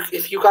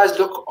 if you guys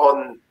look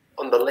on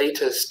the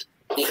latest,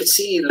 you could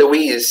see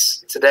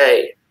Luiz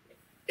today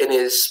in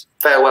his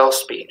farewell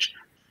speech.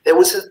 There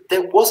was a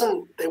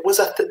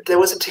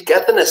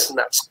togetherness in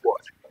that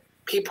squad.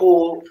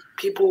 People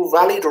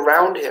rallied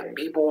around him.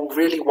 People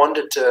really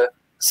wanted to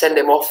send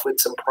him off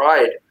with some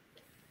pride.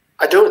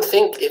 I don't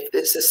think if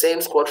it's the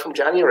same squad from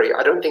January,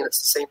 I don't think it's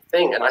the same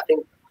thing. And I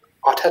think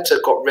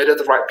Arteta got rid of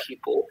the right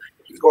people.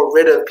 He got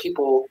rid of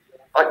people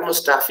like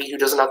Mustafi, who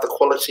doesn't have the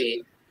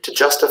quality to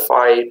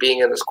justify being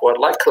in the squad,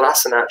 like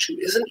Kolasinac, who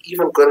isn't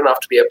even good enough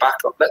to be a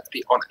backup, let's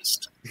be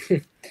honest.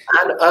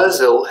 And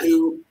Ozil,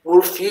 who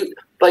refuse.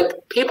 Like,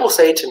 people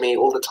say to me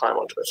all the time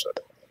on Twitter,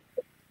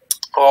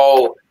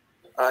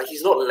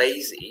 he's not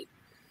lazy.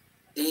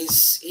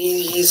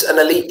 He's an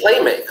elite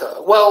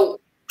playmaker. Well,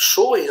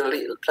 sure, he's an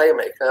elite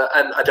playmaker,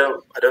 and I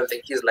don't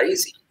think he's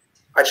lazy.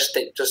 I just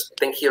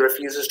think he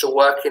refuses to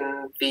work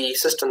in the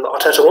system that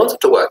Arteta wants him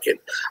to work in.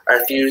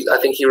 I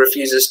think he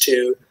refuses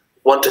to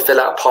want to fill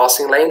out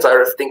passing lanes.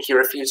 I think he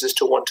refuses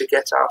to want to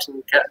get out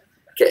and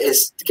get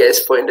his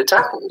foot into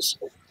tackles.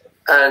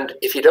 And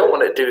if you don't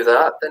want to do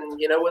that, then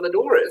you know where the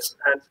door is.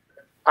 And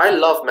I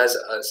love Mesut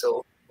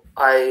Ozil.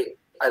 I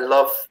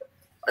love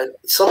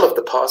some of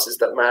the passes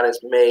that man has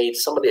made,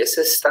 some of the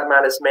assists that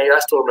man has made. I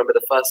still remember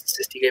the first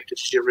assist he gave to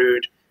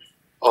Giroud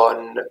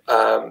on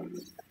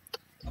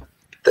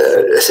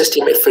the assist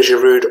he made for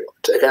Giroud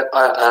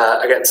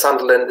against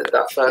Sunderland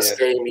that first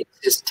game.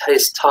 His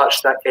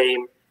touch that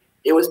game,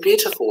 it was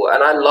beautiful.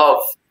 And I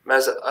love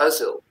Mesut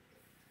Ozil.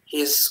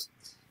 He's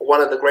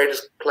one of the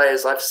greatest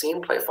players I've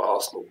seen play for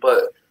Arsenal.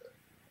 But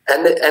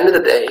at the end of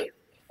the day,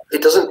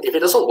 if it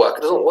doesn't work,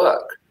 it doesn't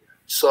work.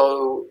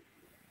 So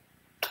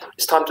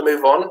it's time to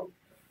move on.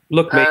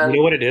 Look, mate, you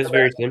know what it is?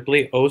 Very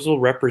simply, Ozil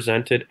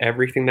represented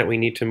everything that we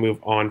need to move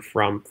on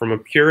from. From a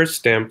purist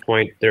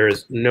standpoint, there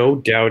is no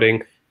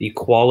doubting the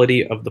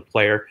quality of the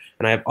player.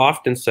 And I have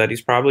often said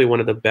he's probably one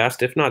of the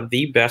best, if not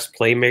the best,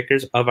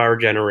 playmakers of our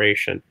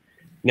generation.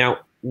 Now,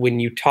 when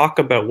you talk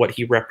about what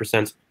he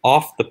represents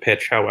off the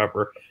pitch,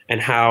 however,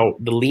 and how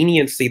the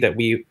leniency that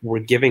we were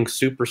giving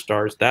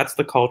superstars, that's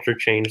the culture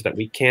change that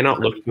we cannot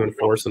look to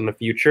enforce in the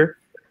future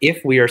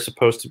if we are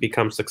supposed to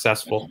become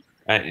successful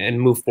and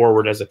move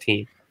forward as a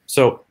team.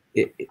 So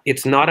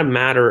it's not a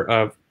matter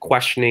of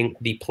questioning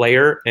the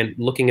player and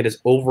looking at his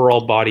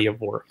overall body of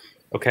work,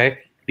 okay?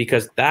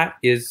 Because that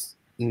is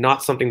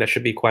not something that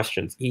should be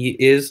questioned. He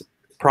is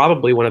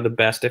probably one of the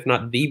best, if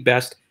not the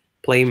best,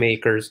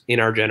 playmakers in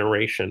our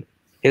generation.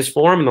 His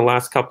form in the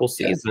last couple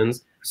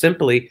seasons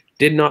simply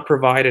did not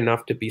provide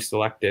enough to be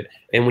selected.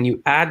 And when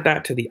you add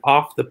that to the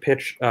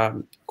off-the-pitch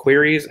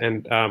queries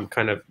and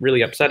kind of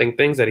really upsetting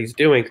things that he's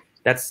doing,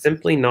 that's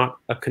simply not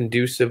a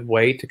conducive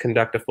way to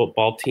conduct a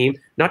football team.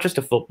 Not just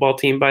a football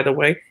team, by the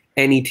way,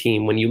 any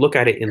team. When you look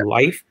at it in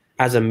life,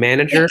 as a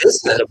manager,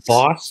 as a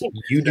boss,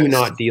 you do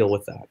not deal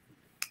with that.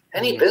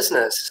 Any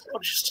business.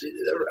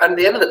 And at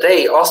the end of the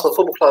day, Arsenal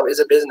Football Club is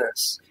a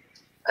business.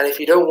 And if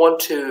you don't want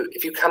to,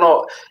 if you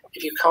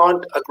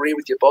can't agree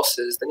with your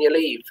bosses, then you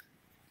leave.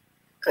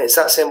 And it's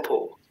that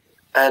simple.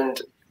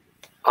 And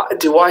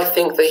do I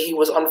think that he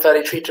was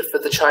unfairly treated for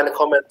the China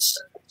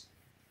comments?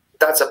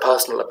 That's a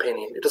personal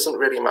opinion. It doesn't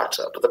really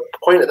matter. But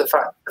the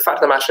fact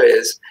of the matter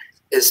is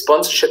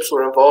sponsorships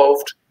were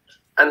involved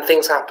and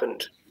things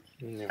happened.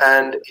 Yeah.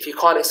 And if you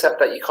can't accept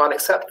that, you can't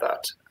accept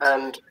that.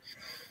 And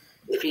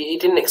if he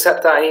didn't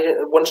accept that and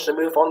he wanted to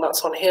move on,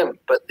 that's on him.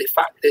 But the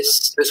fact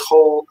this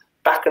whole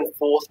back and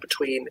forth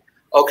between,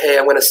 okay,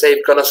 I'm going to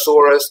save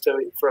Gunnosaurus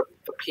for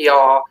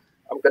PR,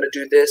 I'm going to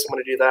do this, I'm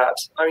going to do that.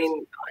 I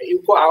mean,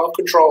 it got out of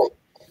control.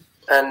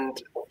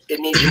 And it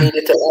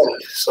needed to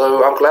end.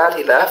 So I'm glad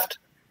he left.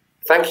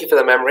 Thank you for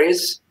the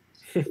memories.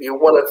 You're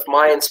one of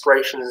my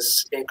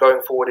inspirations in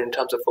going forward in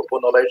terms of football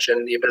knowledge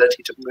and the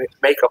ability to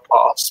make a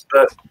pass.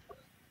 But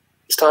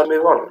it's time to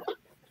move on.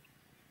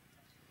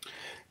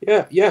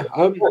 Yeah.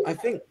 I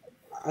think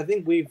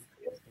we've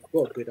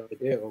got a good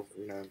idea of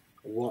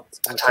what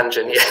a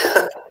tangent.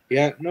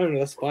 Yeah. No,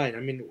 that's fine. I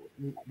mean,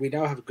 we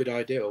now have a good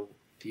idea of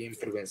the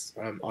influence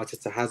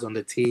Arteta has on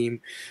the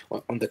team,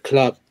 on the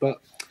club. But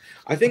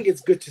I think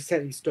it's good to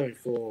set in stone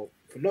for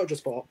not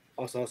just for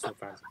us Arsenal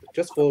fans, but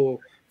just for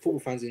football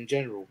fans in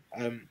general.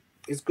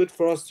 It's good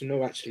for us to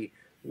know actually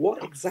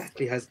what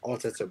exactly has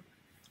Arteta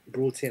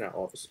brought in at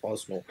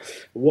Arsenal.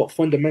 What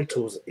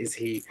fundamentals is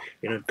he,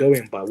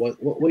 going by?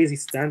 What is he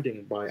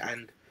standing by?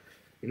 And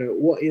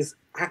what is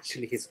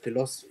actually his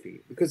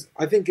philosophy? Because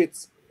I think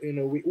it's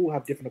we all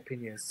have different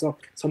opinions. So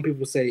some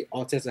people say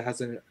Arteta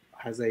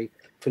has a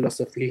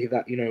philosophy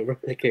that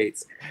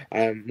replicates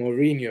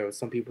Mourinho.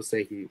 Some people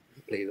say he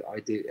plays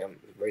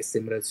very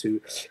similar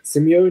to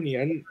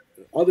Simeone, and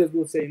others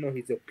will say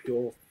he's a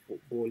pure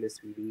footballist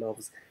who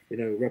loves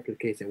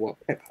replicating what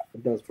Pep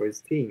does for his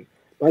team.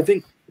 But I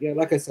think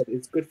like I said,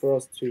 it's good for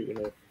us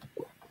to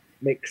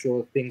make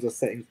sure things are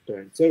set in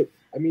stone. So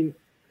I mean,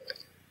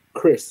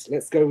 Chris,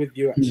 let's go with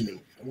you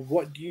actually.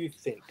 What do you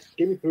think?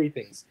 Give me 3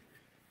 things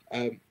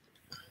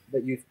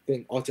that you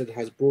think Arteta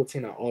has brought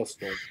in at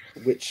Arsenal,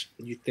 which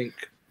you think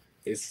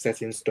is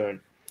set in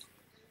stone.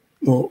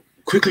 Well,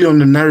 quickly on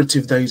the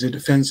narrative that he's a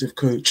defensive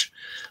coach,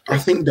 I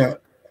think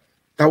that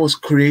was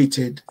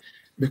created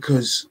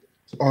because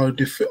our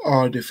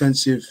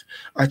defensive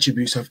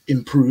attributes have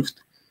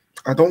improved.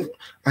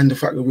 And the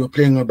fact that we're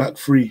playing a back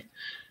three,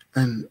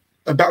 and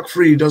a back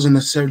three doesn't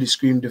necessarily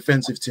scream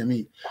defensive to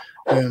me.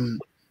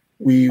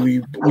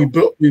 We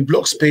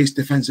block space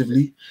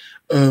defensively.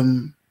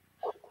 I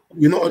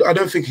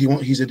don't think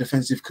he's a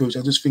defensive coach.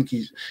 I just think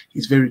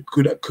he's very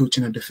good at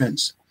coaching a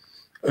defense.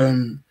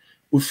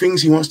 With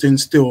things he wants to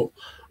instill,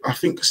 I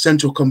think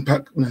central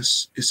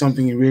compactness is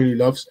something he really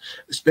loves,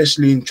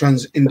 especially in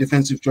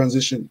defensive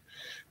transition,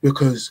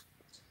 because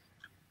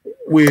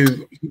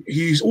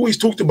he's always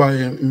talked about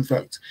him. In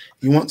fact,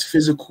 he wants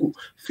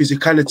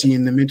physicality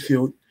in the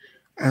midfield,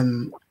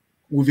 and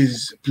with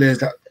his players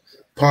that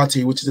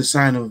party, which is a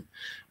sign of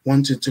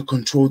wanting to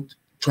control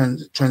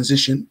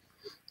transition.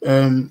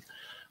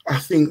 I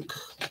think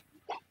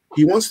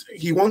he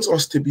wants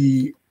us to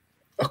be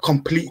a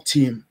complete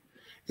team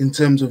in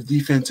terms of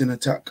defense and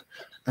attack,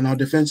 and our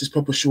defense is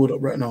proper shored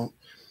up right now.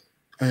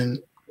 and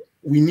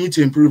we need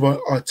to improve our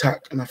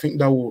attack, and I think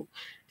that will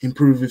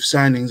improve with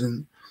signings.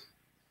 And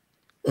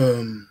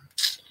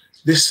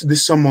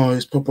this summer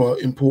is proper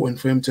important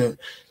for him to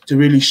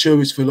really show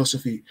his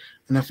philosophy.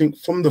 And I think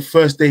from the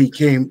first day he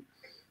came,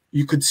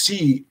 you could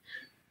see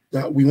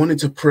that we wanted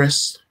to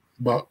press,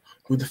 but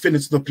with the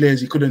fitness of the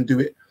players, he couldn't do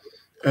it.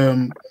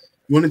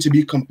 We wanted to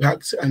be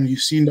compact, and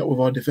you've seen that with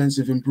our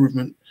defensive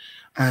improvement.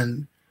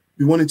 And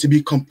we wanted to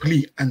be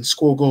complete and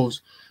score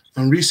goals.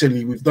 And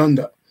recently, we've done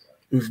that.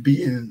 We've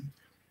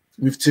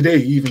today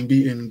even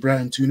beaten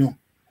Brighton 2-0.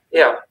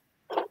 Yeah.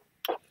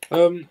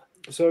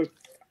 So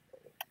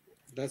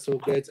that's all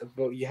good.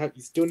 But you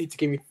still need to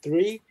give me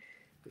 3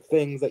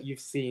 things that you've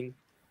seen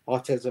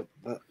Arteta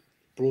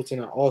brought in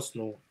at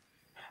Arsenal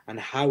and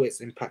how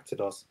it's impacted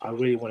us. I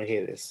really want to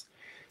hear this.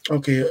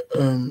 Okay.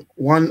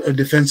 1, a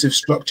defensive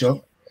structure.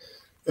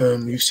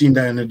 You've seen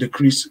that in a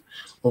decrease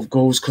of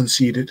goals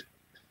conceded.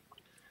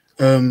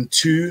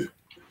 2,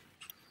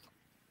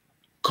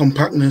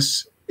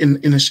 compactness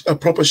in a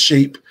proper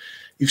shape.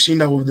 You've seen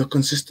that with the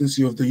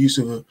consistency of the use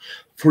of a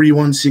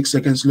 3-1-6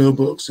 against low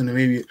blocks and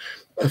maybe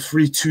a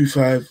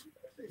 3-2-5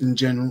 in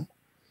general.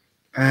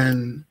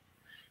 And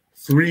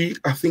 3,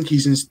 I think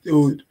he's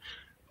instilled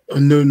a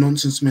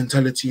no-nonsense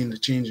mentality in the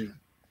changing room.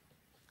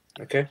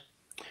 Okay.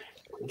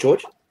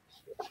 George?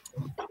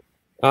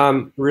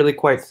 Really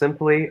quite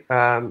simply,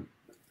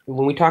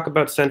 when we talk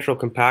about central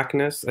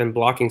compactness and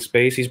blocking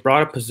space, he's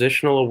brought a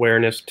positional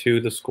awareness to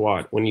the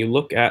squad. When you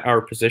look at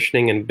our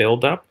positioning and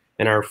build-up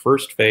in our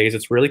first phase,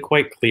 it's really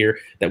quite clear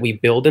that we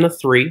build in a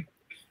 3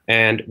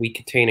 and we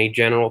contain a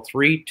general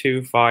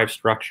 3-2-5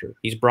 structure.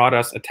 He's brought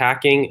us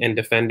attacking and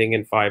defending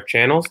in 5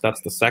 channels.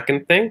 That's the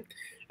second thing.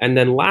 And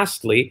then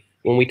lastly,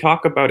 when we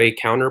talk about a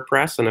counter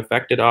press and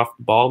effected off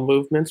ball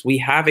movements, we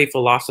have a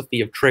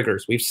philosophy of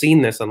triggers. We've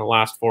seen this in the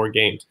last 4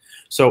 games.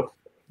 So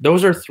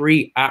those are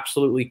 3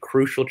 absolutely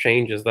crucial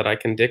changes that I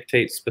can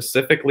dictate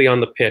specifically on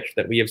the pitch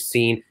that we have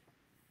seen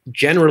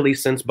generally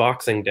since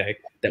Boxing Day,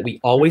 that we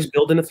always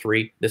build in a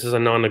 3. This is a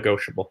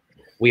non-negotiable.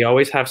 We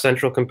always have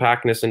central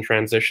compactness in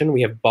transition.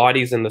 We have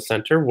bodies in the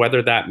center,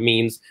 whether that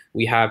means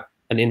we have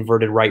an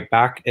inverted right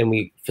back and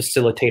we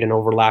facilitate an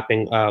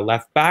overlapping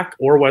left back,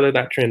 or whether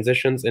that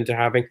transitions into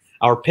having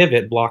our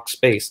pivot block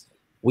space.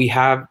 We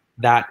have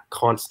that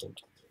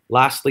constant.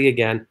 Lastly,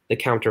 again, the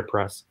counter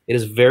press. It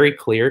is very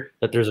clear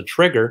that there's a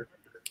trigger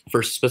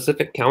for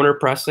specific counter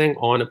pressing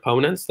on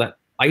opponents that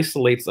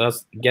isolates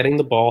us getting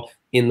the ball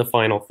in the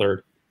final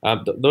third.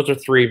 Those are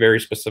 3 very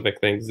specific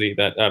things, Z,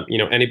 that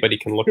anybody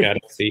can look at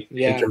and see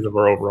in terms of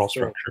our overall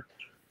structure.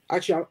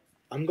 Actually,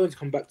 I'm going to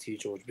come back to you,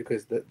 George,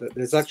 because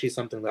there's actually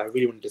something that I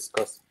really want to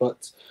discuss.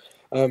 But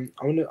I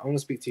want to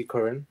speak to you,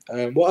 Corinne.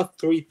 What are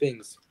 3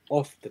 things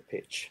off the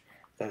pitch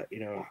that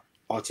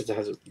Arteta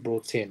has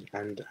brought in,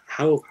 and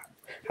how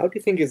do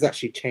you think it's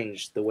actually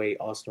changed the way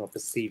Arsenal are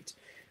perceived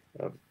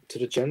to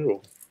the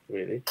general,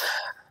 really?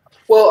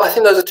 Well, I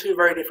think those are 2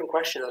 very different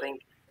questions. I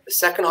think the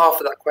second half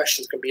of that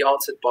question is going to be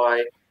answered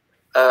by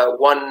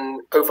one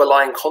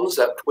overlying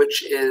concept,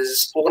 which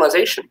is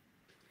organisation.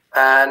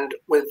 And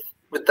with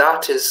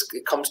that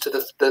it comes to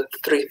the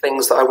 3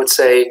 things that I would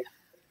say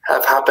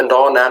have happened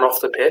on and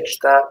off the pitch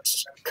that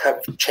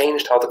have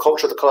changed how the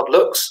culture of the club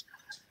looks.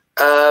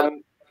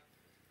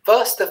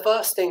 The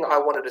first thing I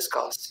want to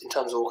discuss in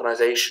terms of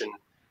organisation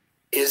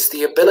is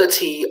the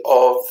ability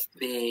of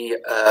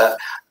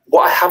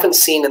what I haven't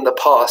seen in the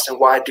past and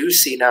what I do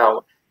see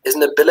now is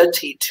an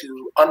ability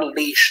to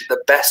unleash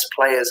the best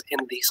players in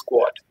the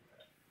squad.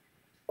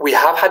 We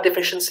have had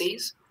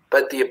deficiencies,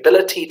 but the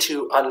ability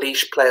to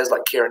unleash players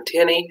like Kieran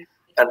Tierney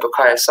and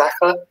Bukayo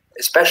Saka,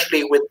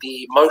 especially with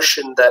the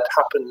motion that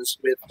happens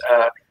with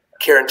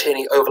Kieran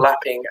Tierney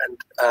overlapping and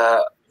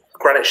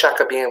Granit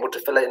Xhaka being able to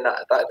fill in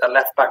that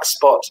left-back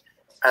spot,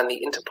 and the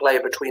interplay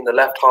between the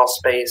left half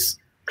space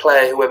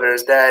player, whoever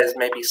is there, is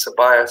maybe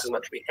Ceballos, as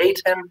much as we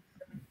hate him,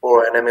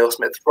 or an Emil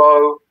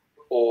Smith-Rowe,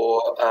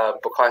 or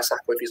Bukayo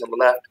Saka if he's on the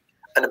left,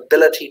 an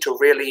ability to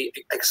really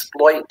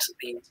exploit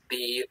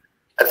the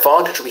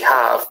advantage we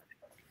have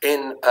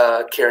in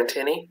Kieran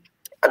Tierney.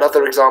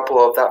 Another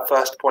example of that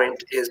first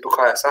point is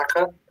Bukayo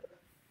Saka.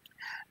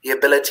 The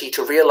ability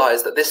to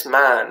realize that this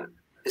man,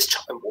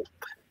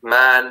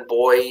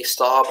 boy,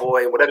 star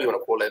boy, whatever you want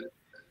to call him,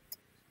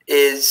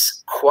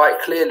 is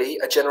quite clearly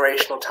a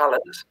generational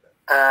talent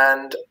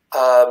and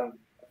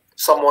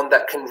someone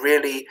that can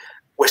really,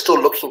 we're still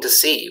looking to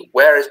see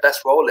where his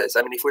best role is.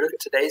 I mean, if we look at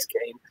today's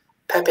game,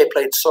 Pepe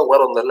played so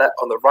well on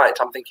the right.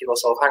 I'm thinking to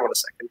myself, hang on a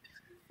second,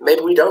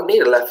 maybe we don't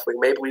need a left wing.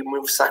 Maybe we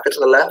move Saka to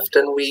the left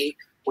and we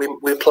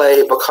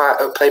play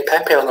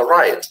Pepe on the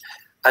right.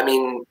 I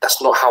mean,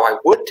 that's not how I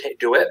would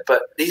do it,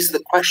 but these are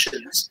the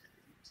questions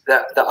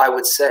that I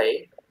would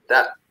say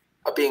that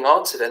are being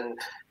answered, and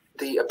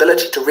the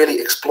ability to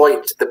really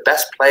exploit the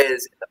best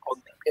players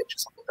on the pitch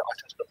is something that I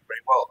just done very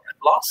well. And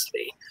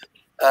lastly,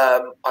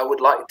 I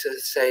would like to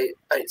say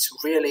it's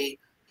really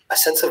a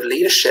sense of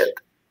leadership.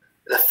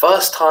 The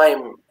first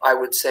time, I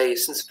would say,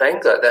 since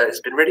Wenger, there has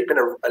really been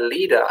a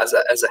leader as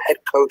a head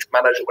coach,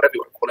 manager, whatever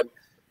you want to call him.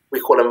 We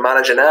call him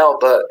manager now,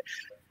 but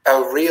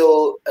a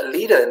real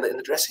leader in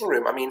the dressing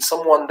room. I mean,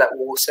 someone that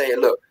will say,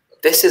 look,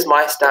 this is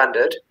my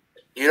standard.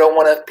 You don't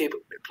want to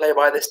play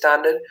by this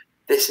standard.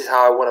 This is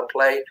how I want to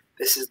play.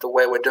 This is the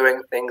way we're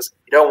doing things.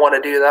 You don't want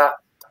to do that.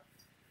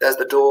 There's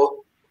the door.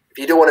 If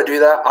you don't want to do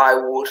that, I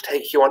will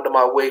take you under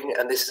my wing,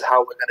 and this is how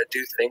we're going to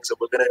do things, and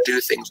we're going to do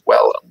things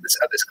well at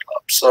this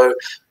club. So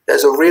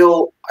there's a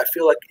real, I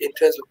feel like in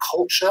terms of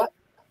culture,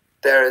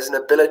 there is an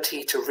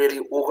ability to really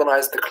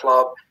organize the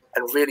club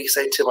and really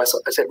say to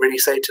myself, really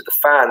say to the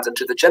fans and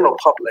to the general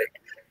public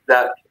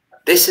that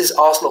this is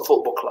Arsenal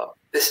Football Club.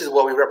 This is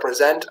what we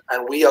represent,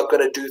 and we are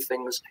going to do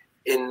things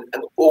in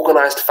an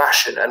organized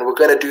fashion, and we're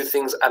going to do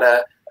things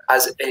at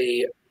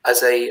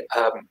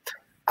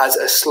as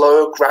a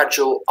slow,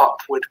 gradual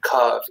upward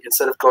curve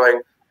instead of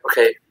going,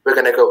 okay, we're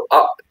going to go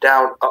up,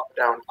 down, up,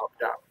 down, up,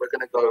 down. We're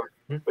going to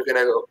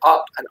go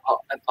up and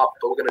up and up,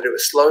 but we're going to do it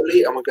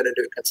slowly and we're going to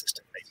do it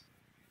consistently.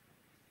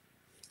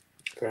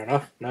 Fair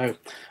enough. No,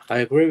 I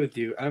agree with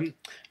you.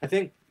 I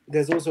think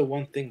there's also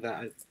one thing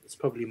that is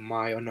probably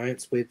my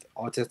annoyance with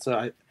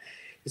Arteta.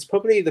 It's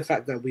probably the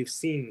fact that we've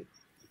seen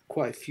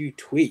quite a few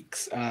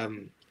tweaks.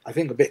 I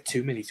think a bit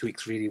too many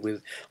tweaks really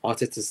with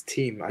Arteta's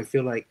team. I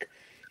feel like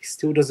he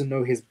still doesn't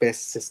know his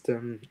best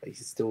system. He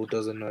still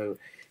doesn't know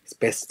his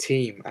best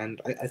team.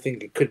 And I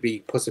think it could be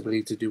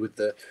possibly to do with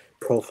the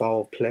profile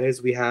of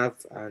players we have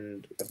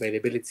and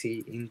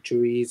availability,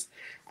 injuries,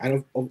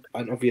 and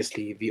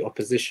obviously the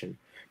opposition.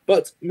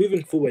 But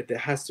moving forward, there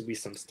has to be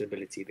some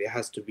stability. There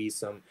has to be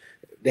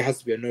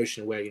a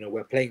notion where,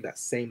 we're playing that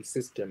same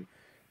system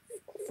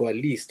for at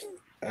least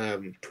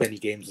 20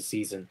 games a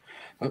season.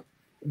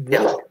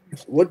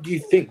 What do you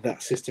think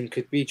that system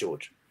could be,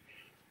 George?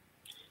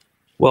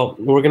 Well,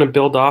 we're going to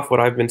build off what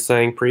I've been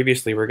saying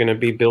previously. We're going to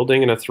be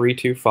building in a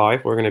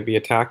 3-2-5. We're going to be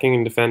attacking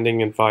and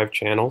defending in 5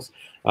 channels.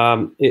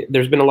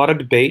 There's been a lot of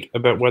debate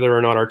about whether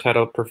or not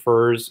Arteta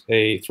prefers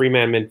a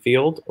 3-man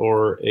midfield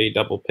or a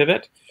double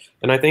pivot.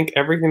 And I think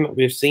everything that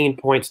we've seen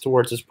points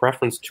towards his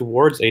preference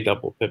towards a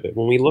double pivot.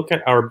 When we look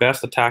at our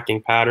best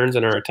attacking patterns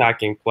and our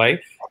attacking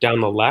play down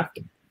the left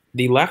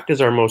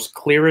is our most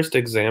clearest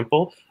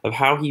example of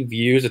how he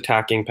views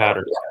attacking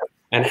patterns.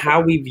 And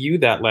how we view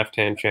that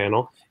left-hand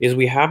channel is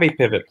we have a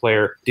pivot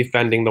player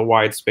defending the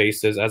wide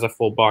spaces as a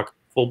fullback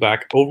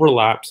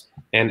overlaps,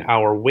 and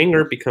our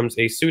winger becomes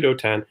a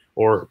pseudo-10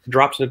 or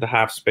drops into the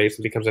half space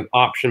and becomes an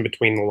option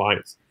between the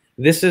lines.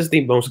 This is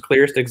the most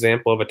clearest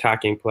example of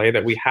attacking play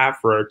that we have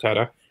for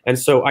Arteta. And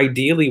so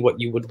ideally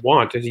what you would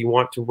want is you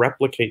want to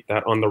replicate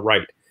that on the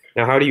right.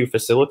 Now, how do you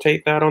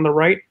facilitate that on the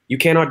right? You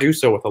cannot do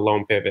so with a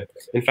lone pivot.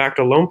 In fact,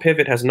 a lone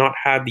pivot has not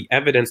had the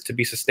evidence to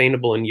be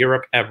sustainable in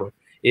Europe ever.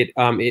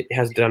 It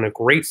has done a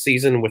great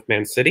season with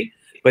Man City,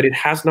 but it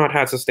has not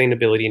had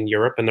sustainability in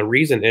Europe, and the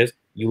reason is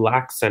you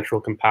lack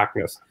central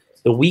compactness.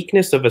 The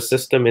weakness of a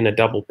system in a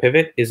double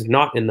pivot is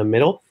not in the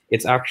middle,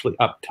 it's actually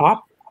up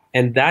top,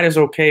 and that is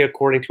okay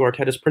according to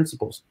Arteta's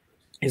principles.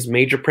 His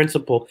major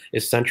principle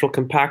is central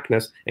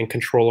compactness and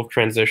control of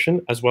transition,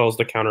 as well as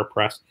the counter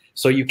press.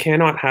 So you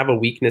cannot have a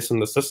weakness in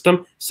the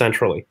system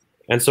centrally.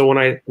 And so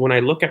when I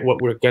look at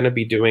what we're going to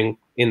be doing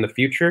in the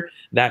future,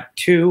 that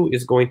too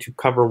is going to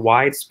cover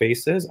wide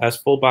spaces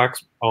as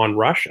fullbacks on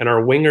rush, and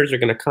our wingers are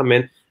going to come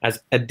in as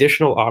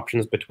additional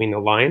options between the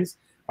lines.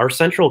 Our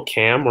central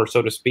cam, or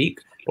so to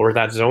speak, or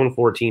that zone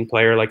 14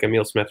 player like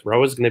Emile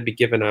Smith-Rowe is going to be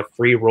given a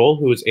free role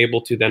who is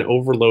able to then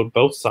overload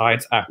both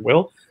sides at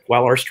will,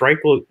 while our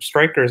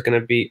striker is going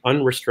to be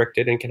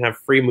unrestricted and can have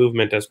free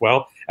movement as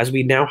well, as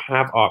we now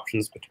have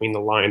options between the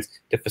lines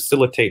to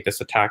facilitate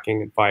this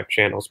attacking in 5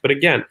 channels. But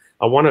again,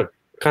 I want to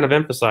kind of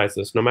emphasize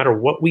this. No matter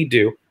what we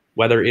do,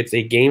 whether it's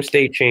a game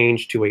state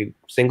change to a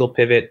single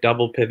pivot,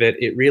 double pivot,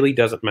 it really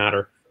doesn't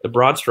matter. The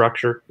broad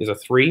structure is a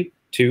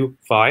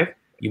 3-2-5.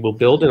 You will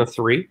build in a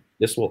 3.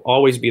 This will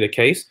always be the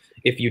case.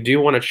 If you do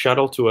want to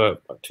shuttle to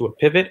a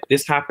pivot,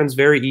 this happens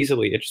very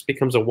easily. It just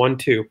becomes a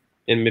 1-2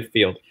 in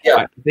midfield. Yeah.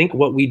 I think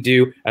what we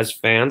do as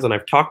fans, and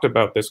I've talked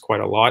about this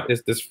quite a lot,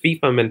 is this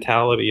FIFA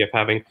mentality of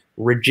having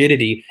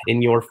rigidity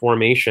in your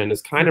formation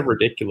is kind of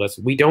ridiculous.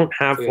 We don't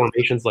have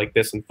formations like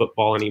this in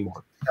football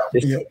anymore.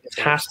 This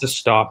has to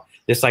stop.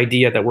 This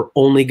idea that we're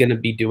only going to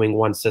be doing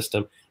one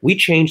system. We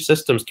change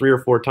systems 3 or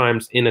 4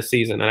 times in a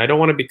season, and I don't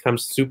want to become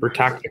super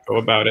tactical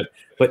about it,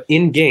 but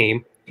in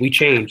game, we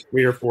change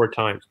 3 or 4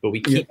 times, but we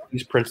keep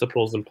these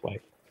principles in play.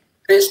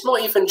 It's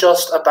not even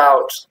just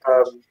about,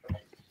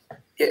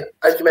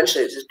 as you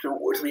mentioned,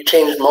 we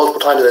change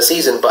multiple times in a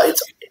season, but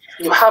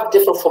you have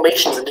different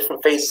formations and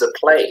different phases of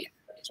play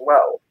as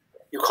well.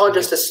 You can't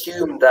just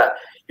assume that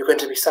you're going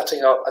to be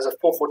setting up as a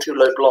 4-4-2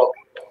 low block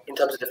in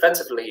terms of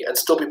defensively and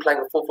still be playing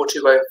a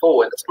 4-4-2 going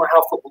forward. That's not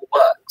how football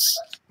works.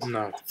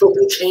 No.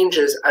 Football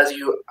changes as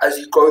you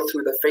go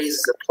through the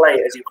phases of play,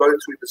 as you go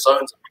through the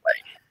zones of play.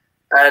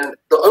 And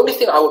the only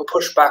thing I would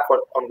push back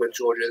on with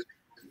George is,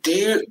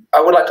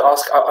 I would like to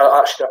ask,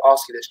 I'll actually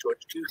ask you this, George.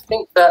 Do you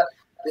think that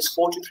this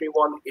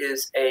 4-2-3-1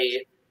 is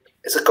a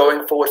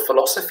going forward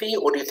philosophy,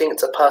 or do you think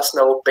it's a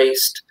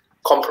personnel-based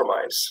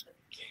compromise?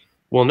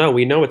 Well, no,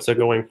 we know it's a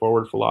going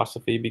forward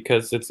philosophy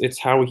because it's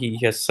how he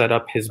has set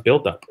up his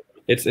build-up.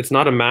 It's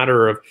not a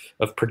matter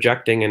of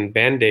projecting and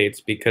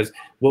band-aids, because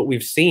what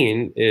we've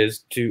seen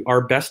is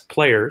our best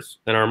players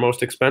and our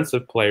most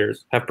expensive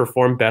players have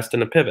performed best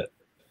in a pivot.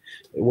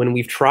 When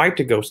we've tried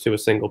to go to a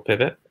single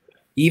pivot,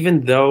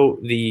 even though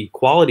the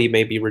quality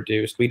may be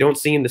reduced, we don't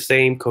see the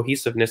same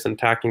cohesiveness in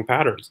attacking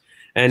patterns.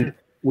 And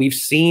we've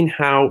seen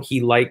how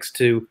he likes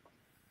to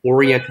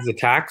orient his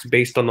attacks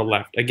based on the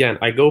left. Again,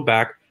 I go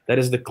back, that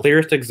is the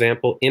clearest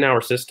example in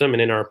our system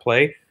and in our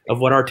play of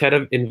what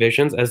Arteta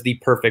envisions as the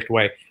perfect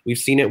way. We've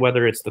seen it,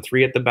 whether it's the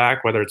 3 at the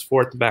back, whether it's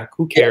 4 at the back,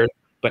 who cares?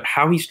 But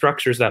how he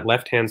structures that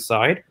left-hand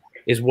side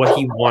is what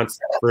he wants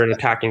for an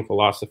attacking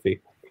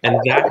philosophy. And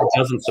that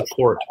doesn't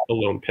support the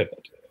lone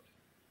pivot.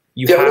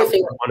 You have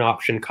one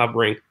option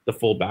covering the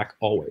fullback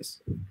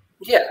always.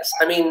 Yes,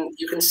 I mean,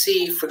 you can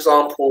see, for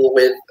example,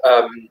 with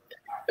I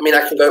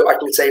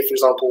can say, for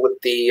example,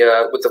 with the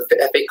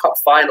FA Cup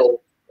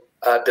final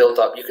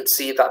build-up, you could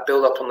see that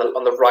build-up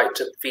on the right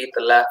to feed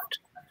the left.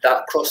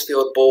 That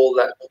crossfield ball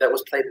that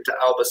was played into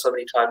Alba so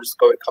many times,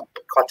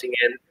 cutting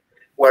in.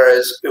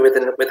 Whereas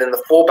within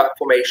the fullback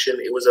formation,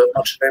 it was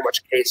very much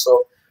a case of,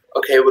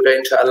 okay, we're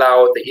going to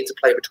allow the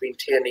interplay between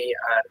Tierney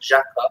and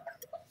Xhaka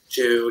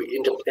to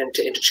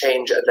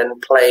interchange and then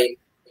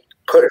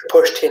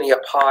push Tierney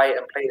up high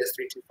and play this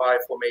 3-2-5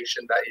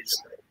 formation that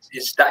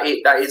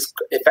is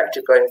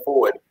effective going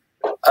forward.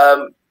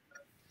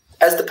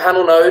 As the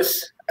panel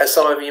knows, as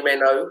some of you may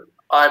know,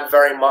 I'm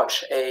very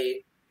much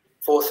a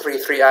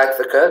 4-3-3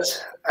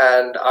 advocate,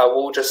 and I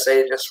will just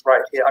say just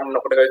right here, we're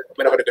not going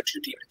to go too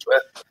deep into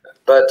it,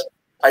 but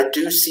I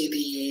do see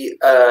the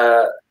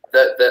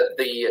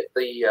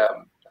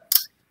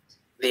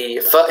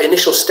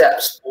initial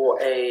steps for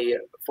a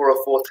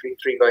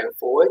 4-3-3 going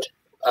forward.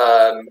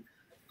 I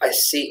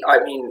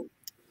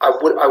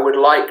would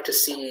like to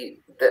see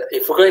that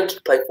if we're going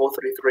to play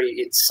 4-3-3,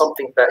 it's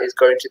something that is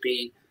going to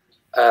be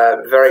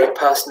very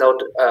personnel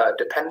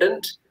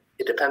dependent.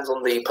 It depends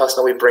on the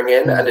personnel we bring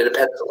in, and it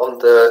depends on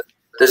the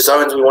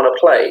zones we want to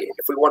play.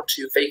 If we want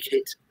to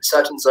vacate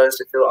certain zones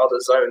to fill other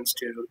zones,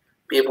 to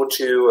be able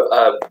to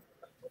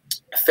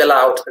fill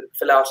out an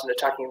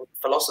attacking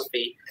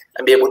philosophy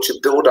and be able to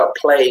build up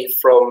play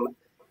from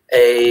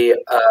even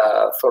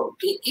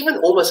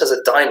almost as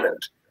a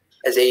diamond,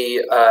 as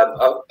a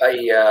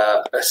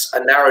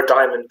narrow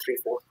diamond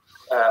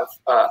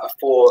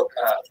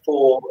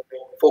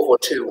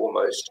 4-4-2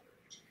 almost.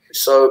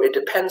 So it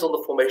depends on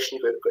the formation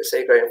you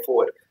say going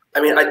forward.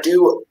 I mean, I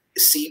do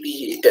see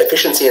the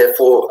efficiency in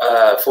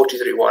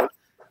 4-2-3-1,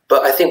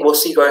 but I think we'll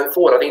see going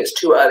forward. I think it's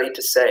too early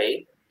to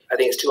say. I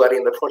think it's too early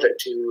in the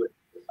project to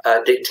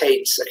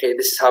dictate, okay,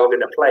 this is how we're going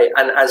to play.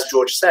 And as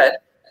George said,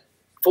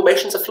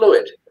 formations are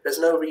fluid. There's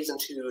no reason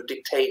to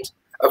dictate,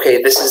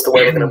 okay, this is the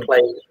way we're going to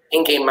play.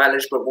 In-game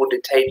management will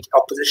dictate,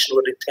 opposition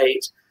will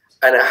dictate,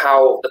 and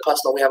how the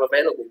personnel we have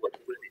available will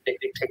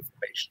dictate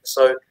formation.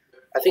 So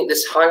I think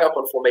this hang up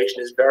on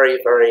formation is very,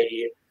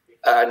 very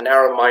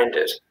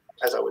narrow-minded,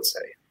 as I would say.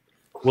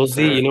 Well,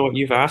 Z, you know what?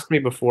 You've asked me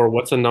before,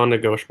 what's a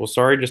non-negotiable?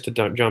 Sorry, just to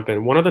jump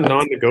in. One of the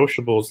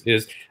non-negotiables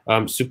is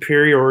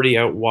superiority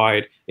out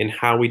wide in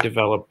how we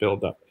develop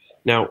build-up.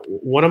 Now,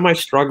 one of my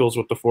struggles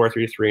with the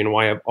 4-3-3 and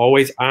why I've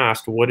always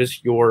asked what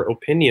is your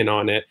opinion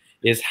on it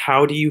is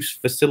how do you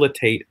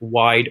facilitate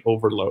wide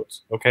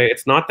overloads, okay?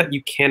 It's not that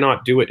you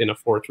cannot do it in a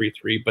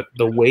 4-3-3, but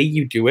the way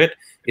you do it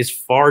is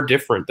far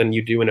different than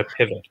you do in a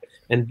pivot.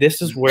 And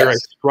this is where I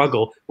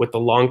struggle with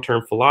the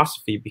long-term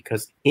philosophy,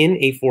 because in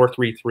a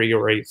 4-3-3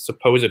 or a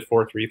supposed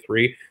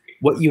 4-3-3,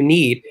 what you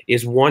need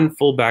is one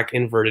fullback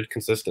inverted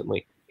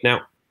consistently.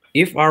 Now,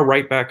 if our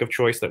right back of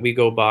choice that we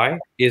go by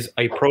is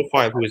a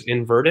profile who is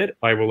inverted,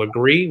 I will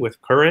agree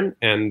with Curran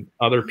and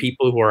other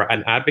people who are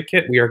an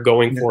advocate, we are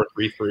going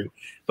 4-3-3.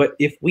 But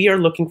if we are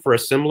looking for a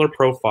similar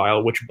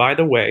profile, which, by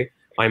the way,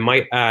 I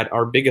might add,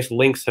 our biggest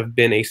links have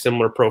been a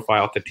similar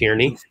profile to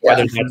Tierney,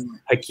 whether that's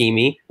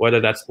Hakimi, whether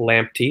that's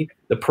Lamptey.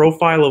 The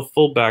profile of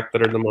fullback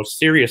that are the most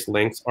serious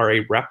links are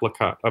a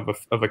replica of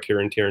a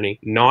Kieran Tierney,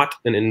 not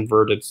an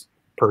inverted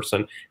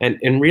person.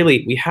 And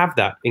really, we have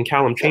that in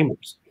Callum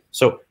Chambers.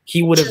 So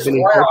he would have been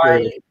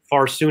incorporated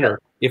far sooner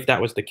if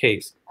that was the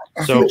case.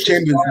 So, which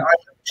is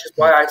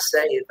why I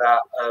say that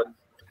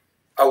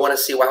I want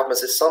to see what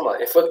happens this summer.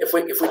 If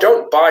we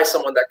don't buy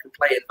someone that can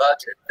play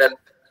inverted, then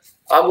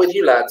I'm with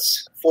you,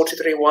 lads.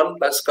 4-2-3-1,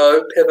 let's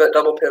go. Pivot,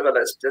 double pivot,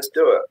 let's just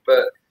do it.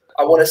 But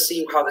I want to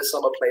see how this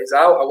summer plays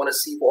out. I want to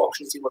see what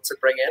options he wants to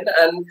bring in,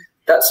 and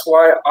that's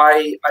why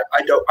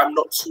I'm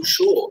not too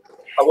sure.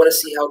 I want to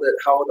see how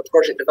the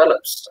project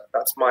develops.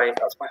 That's my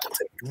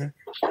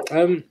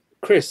take.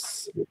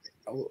 Chris,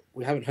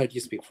 we haven't heard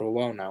you speak for a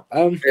while now.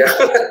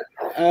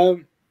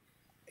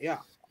 Yeah.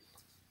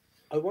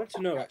 I want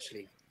to know,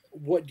 actually,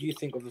 what do you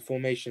think of the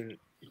formation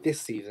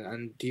this season,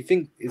 and do you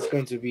think there's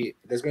going to be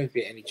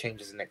any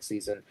changes next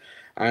season?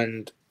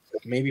 And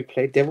maybe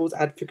play devil's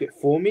advocate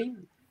for me.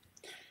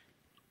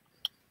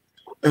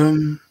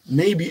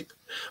 Maybe.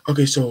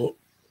 Okay, so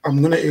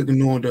I'm gonna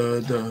ignore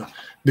the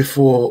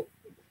before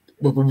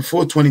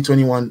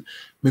 2021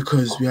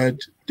 because we had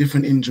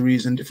different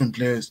injuries and different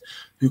players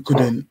who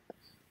couldn't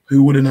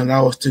who wouldn't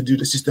allow us to do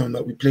the system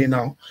that we play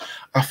now.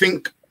 I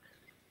think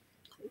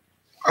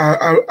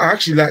I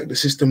actually like the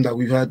system that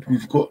we've had.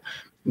 We've got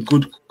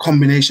good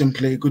combination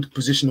play, good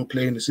positional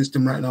play in the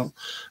system right now.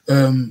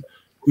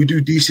 We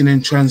do decent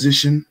in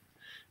transition,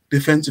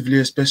 defensively,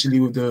 especially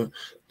with the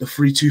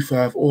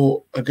 3-2-5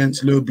 or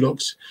against low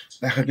blocks.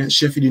 Like against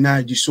Sheffield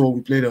United, you saw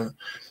we played a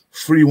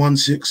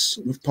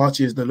 3-1-6 with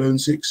Partey as the lone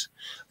six.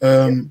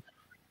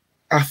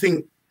 I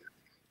think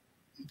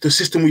the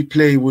system we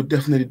play would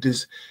definitely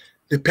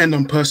depend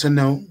on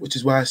personnel, which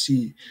is why I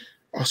see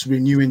us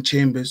renewing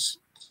Chambers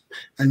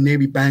and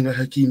maybe bang a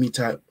Hakimi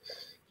type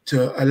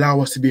to allow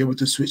us to be able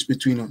to switch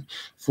between a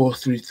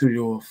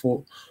 4-3-3 or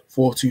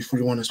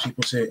 4-2-3-1, as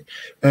people say.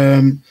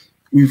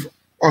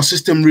 Our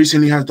system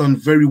recently has done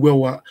very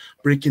well at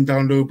breaking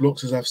down low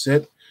blocks, as I've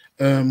said.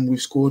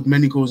 We've scored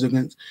many goals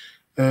against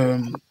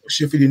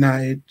Sheffield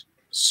United,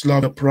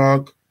 Slavia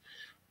Prague,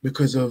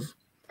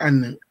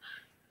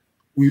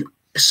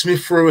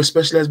 Smith Rowe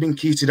especially has been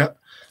key to that,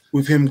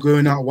 with him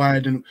going out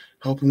wide and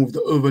helping with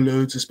the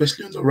overloads,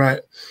 especially on the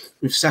right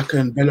with Saka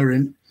and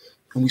Bellerin.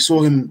 And we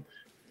saw him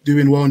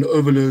doing well on the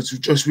overloads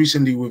just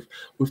recently with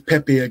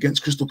Pepe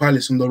against Crystal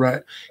Palace on the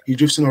right. He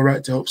drifts on the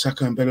right to help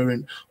Saka and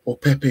Bellerin, or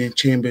Pepe and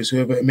Chambers,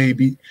 whoever it may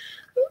be.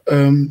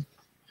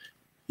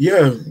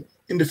 Yeah,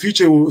 in the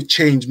future it will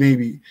change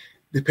maybe,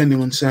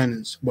 depending on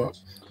signings. But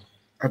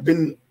I've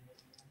been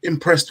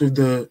impressed with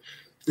the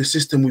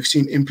system we've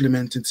seen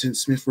implemented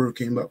since Smith Rowe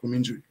came back from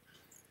injury.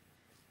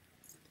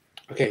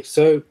 Okay,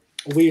 so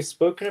we've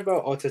spoken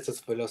about Arteta's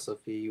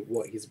philosophy,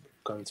 what he's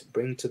going to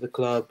bring to the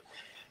club,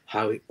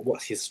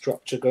 what's his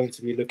structure going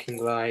to be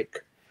looking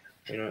like,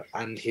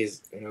 and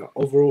his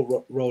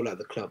overall role at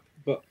the club.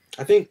 But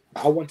I think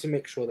I want to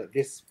make sure that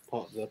this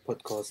part of the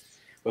podcast,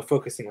 we're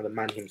focusing on the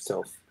man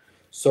himself.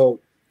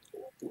 So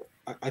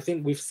I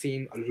think we've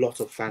seen a lot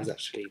of fans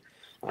actually,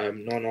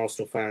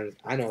 non-Arsenal fans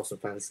and Arsenal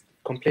fans,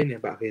 complaining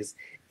about his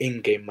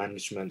in-game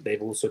management.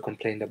 They've also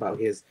complained about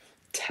his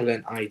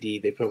talent ID.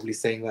 They're probably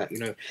saying that,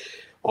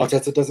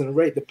 Arteta doesn't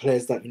rate the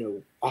players that,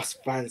 us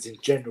fans in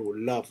general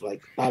love,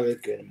 like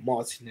Balogun,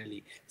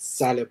 Martinelli,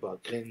 Saliba,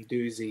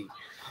 Guendouzi.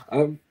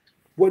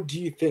 What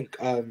do you think,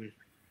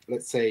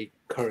 let's say,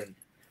 Curran,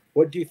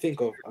 what do you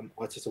think of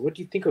Arteta? What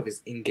do you think of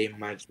his in-game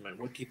management?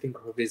 What do you think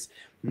of his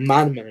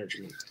man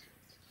management?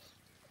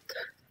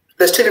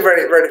 There's two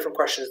very, very different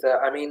questions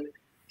there. I mean,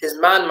 his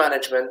man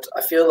management,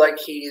 I feel like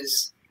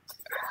he's,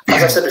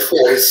 as I said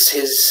before,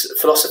 his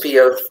philosophy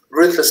of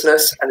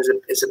ruthlessness and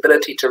his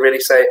ability to really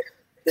say,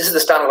 this is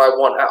the standard I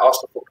want at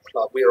Arsenal Football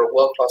Club. We are a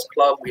world-class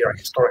club. We are a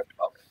historic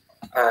club.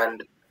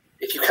 And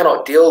if you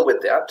cannot deal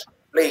with that,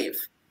 leave.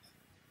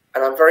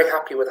 And I'm very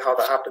happy with how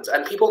that happens.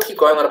 And people keep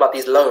going on about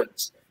these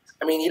loans.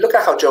 I mean, you look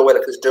at how Joe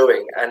Willock is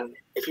doing, and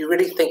if you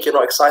really think you're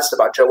not excited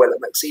about Joe Willock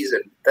next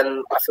season,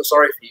 then I feel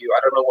sorry for you. I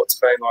don't know what's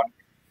going on.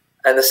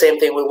 And the same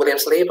thing with William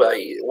Saliba,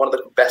 one of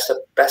the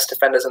best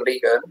defenders in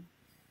Liga.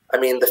 I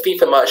mean, the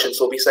FIFA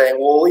merchants will be saying,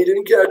 well, he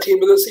didn't get a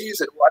team of the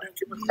season. Well, I don't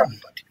give a crap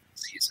about team of the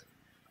season.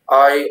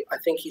 I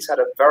think he's had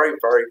a very,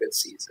 very good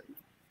season.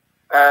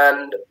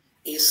 And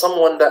he's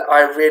someone that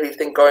I really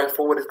think going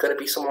forward is going to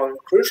be someone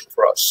crucial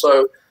for us.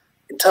 So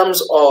in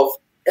terms of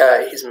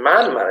his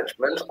man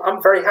management,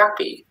 I'm very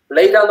happy.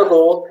 Lay down the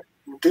law,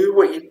 do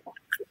what you,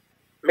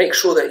 make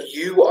sure that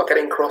you are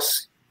getting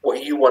across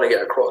what you want to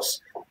get across.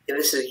 And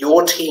this is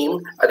your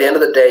team. At the end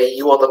of the day,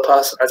 you are the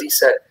person, as he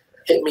said,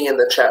 hit me in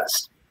the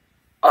chest.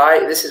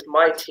 This is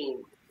my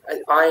team.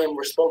 I am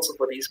responsible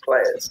for these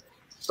players.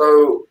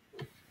 So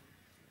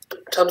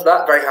in terms of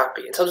that, very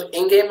happy. In terms of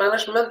in-game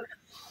management,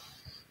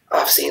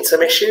 I've seen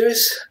some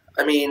issues.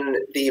 I mean,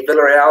 the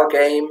Villarreal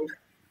game,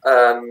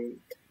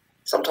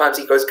 sometimes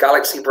he goes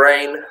galaxy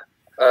brain.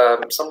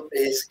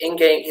 His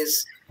in-game,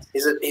 his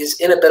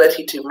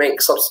inability to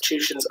make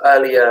substitutions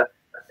earlier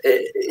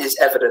is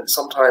evident.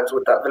 Sometimes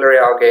with that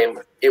Villarreal game,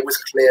 it was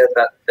clear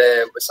that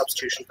there were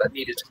substitutions that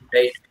needed to be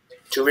made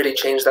to really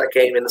change that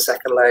game in the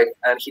second leg,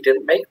 and he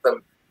didn't make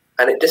them,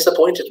 and it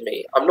disappointed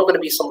me. I'm not going to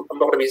be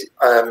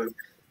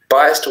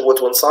biased towards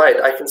one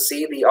side. I can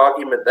see the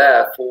argument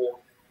there for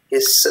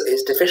his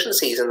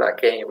deficiencies in that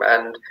game,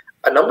 and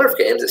a number of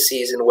games this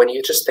season when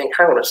you just think,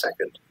 hang on a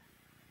second,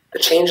 the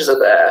changes are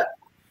there,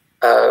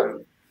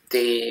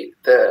 the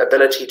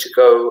ability to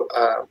go,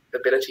 the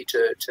ability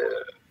to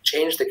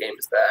change the game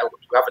is there.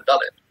 You haven't done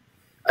it.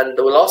 And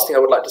the last thing I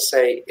would like to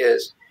say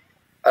is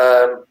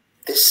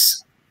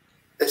this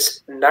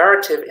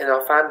narrative in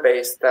our fan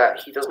base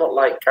that he does not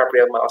like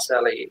Gabriel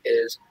Martinelli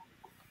is,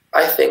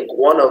 I think,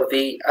 one of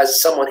the,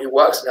 as someone who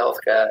works in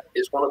healthcare,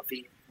 is one of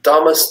the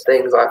dumbest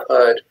things I've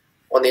heard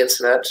on the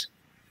internet.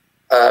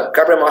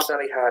 Gabriel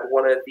Martinelli had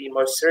one of the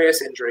most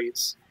serious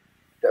injuries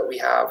that we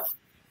have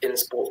in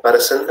sports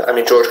medicine. I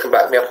mean, George can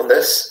back me up on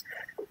this.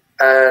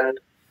 And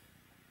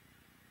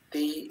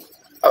the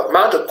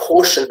amount of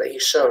caution that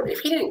he's shown, if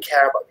he didn't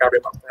care about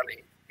Gabriel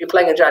Martinelli, you're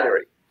playing in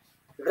January.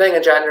 You're playing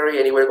in January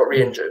and he would have got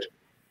re-injured.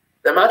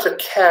 The amount of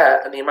care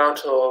and the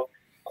amount of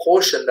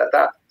caution that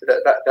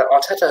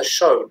Arteta has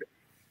shown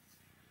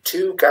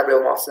to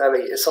Gabriel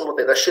Martinelli is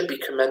something that should be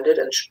commended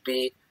and should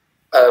be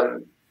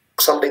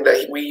something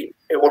that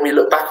when we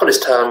look back on his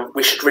term,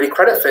 we should really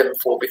credit him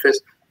for,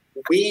 because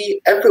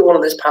everyone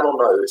on this panel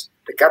knows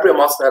that Gabriel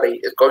Martinelli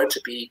is going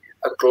to be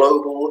a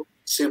global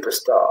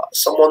superstar,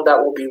 someone that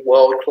will be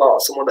world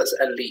class, someone that's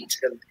elite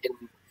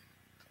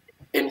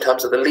in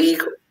terms of the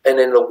league and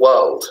in the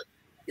world.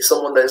 He's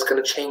someone that is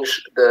going to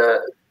change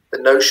the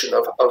notion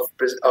of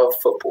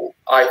football,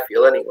 I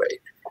feel anyway.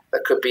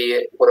 That could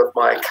be one of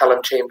my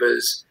Callum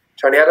Chambers,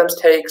 Tony Adams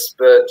takes,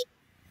 but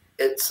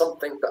it's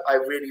something that I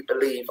really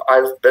believe.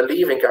 I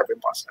believe in Gabriel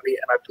Martinelli,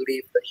 and I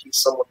believe that he's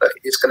someone that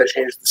is going to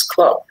change this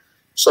club.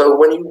 So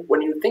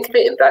when you think of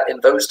it in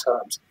those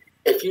terms,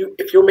 if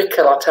you're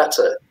Mikel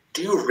Arteta,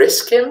 do you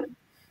risk him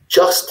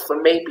just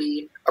for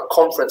maybe a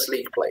Conference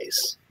League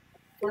place?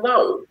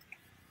 No.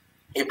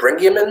 You bring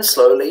him in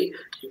slowly,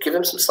 you give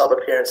him some sub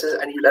appearances,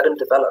 and you let him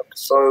develop.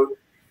 So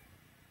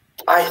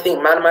I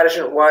think man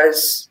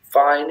management-wise,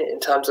 fine. In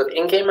terms of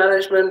in-game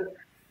management,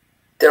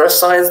 there are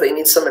signs they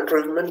need some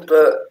improvement,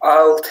 but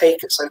I'll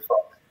take it so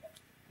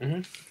far.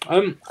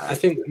 Mm-hmm. I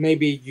think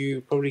maybe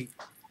you probably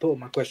thought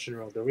my question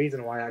wrong. The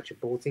reason why I actually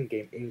bought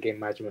in-game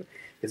management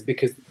is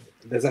because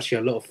there's actually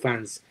a lot of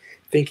fans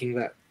thinking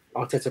that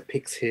Arteta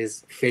picks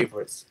his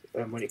favourites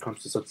when it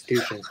comes to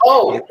substitutions.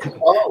 I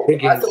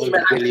thought you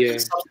meant actually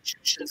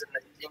substitutions and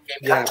the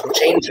in-game tactical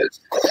changes.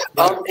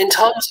 In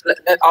terms,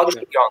 I'll just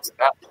quickly answer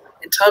that.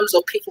 In terms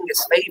of picking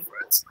his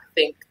favourites, I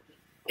think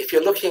if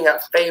you're looking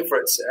at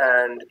favourites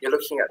and you're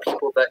looking at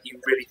people that you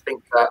really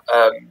think that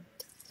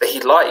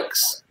he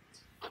likes,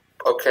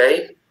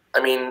 okay.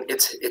 I mean,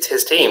 it's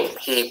his team.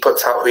 He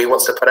puts out who he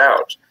wants to put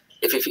out.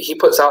 If he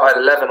puts out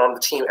 11 on the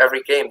team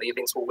every game that he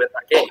thinks will win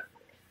that game,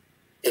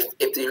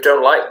 if you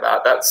don't like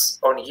that, that's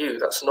on you.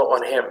 That's not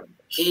on him.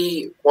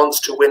 He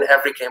wants to win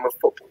every game of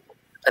football,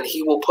 and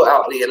he will put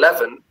out the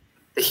 11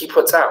 that he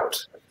puts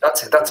out.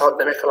 That's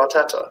the Mikel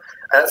Arteta,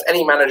 and that's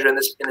any manager in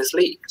this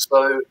league.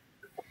 So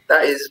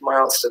that is my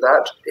answer to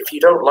that. If you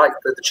don't like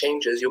the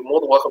changes, you're more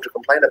than welcome to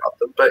complain about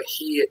them. But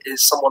he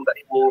is someone that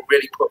will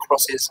really put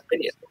across his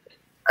opinion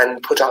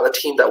and put out the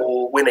team that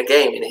will win a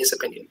game, in his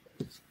opinion.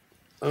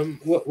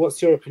 What's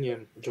your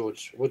opinion,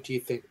 George? What do you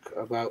think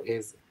about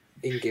his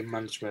in-game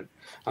management?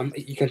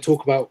 You can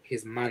talk about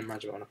his man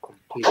management on a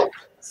completely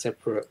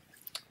separate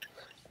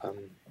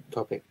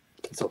topic.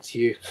 It's up to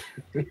you.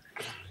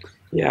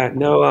 Yeah,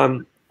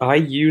 no, I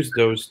use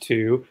those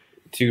two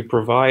to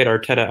provide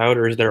Arteta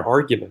outers their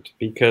argument,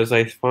 because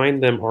I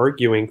find them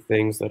arguing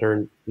things that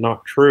are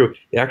not true.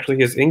 Actually,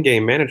 his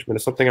in-game management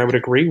is something I would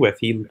agree with.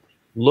 He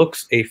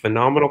looks a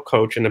phenomenal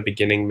coach and a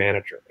beginning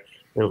manager.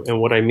 And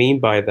what I mean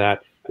by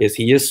that is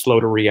he is slow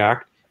to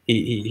react.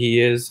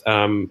 He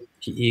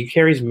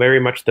carries very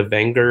much the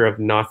Wenger of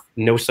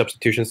no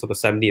substitutions till the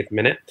 70th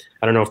minute.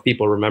 I don't know if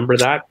people remember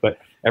that, but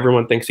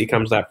everyone thinks he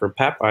comes that from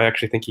Pep. I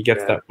actually think he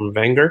gets that from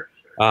Wenger.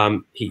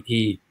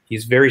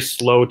 He's very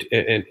slow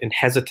and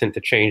hesitant to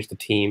change the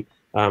team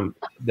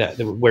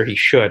where he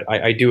should.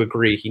 I do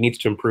agree. He needs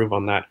to improve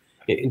on that.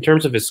 In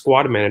terms of his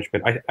squad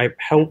management, I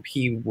hope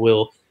he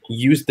will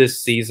use this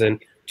season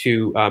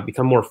to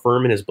become more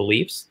firm in his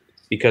beliefs,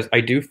 because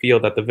I do feel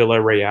that the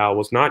Villarreal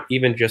was not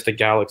even just a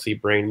galaxy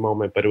brain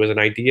moment, but it was an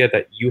idea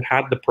that you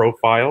had the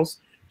profiles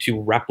to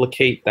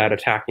replicate that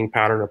attacking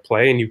pattern of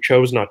play, and you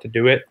chose not to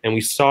do it, and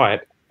we saw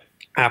it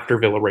after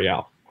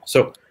Villarreal.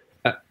 So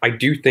I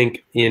do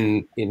think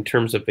in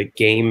terms of the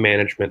game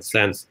management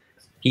sense,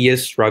 he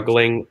is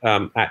struggling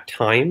at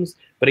times.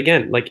 But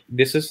again, like,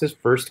 this is his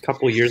first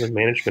couple of years of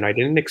management. I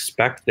didn't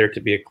expect there to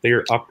be a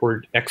clear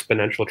upward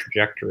exponential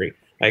trajectory.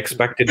 I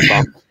expected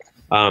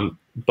bump.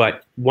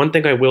 But one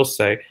thing I will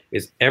say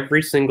is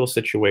every single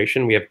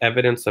situation, we have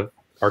evidence of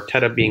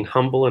Arteta being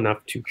humble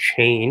enough to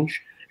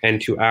change and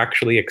to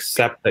actually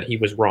accept that he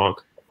was wrong.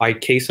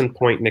 Case in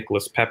point,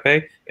 Nicolas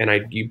Pepe,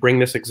 and you bring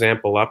this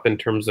example up in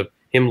terms of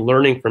him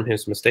learning from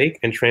his mistake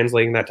and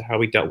translating that to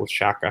how he dealt with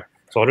Xhaka.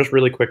 So I'll just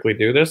really quickly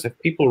do this. If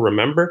people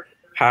remember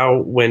how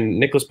when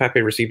Nicolas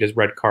Pepe received his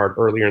red card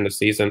earlier in the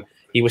season,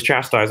 he was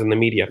chastised in the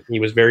media. He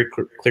was very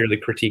clearly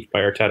critiqued by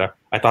Arteta.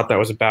 I thought that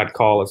was a bad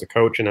call as a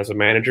coach and as a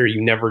manager.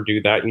 You never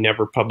do that. You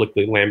never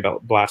publicly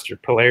blast your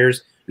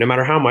players, no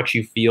matter how much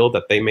you feel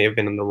that they may have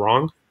been in the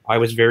wrong. I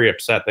was very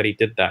upset that he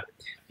did that.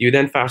 You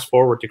then fast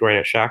forward to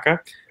Granit Xhaka.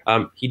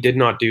 He did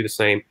not do the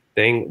same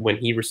thing when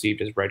he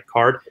received his red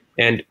card.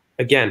 And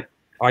again,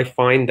 I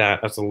find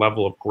that as a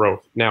level of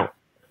growth. Now,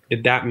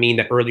 did that mean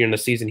that earlier in the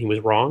season he was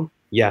wrong?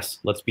 Yes,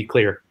 let's be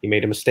clear. He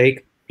made a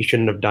mistake. He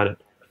shouldn't have done it.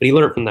 But he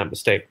learned from that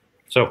mistake.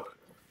 So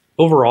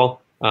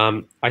overall,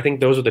 I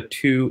think those are the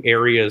two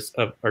areas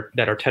that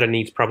Arteta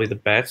needs probably the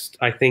best.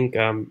 I think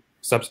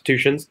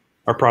substitutions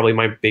are probably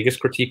my biggest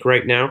critique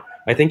right now.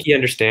 I think he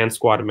understands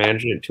squad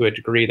management to a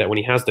degree that when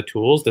he has the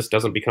tools, this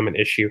doesn't become an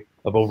issue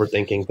of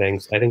overthinking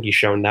things. I think he's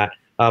shown that.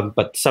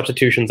 But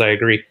substitutions, I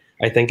agree.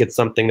 I think it's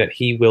something that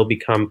he will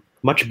become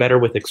much better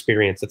with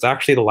experience. It's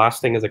actually the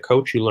last thing as a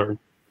coach you learn.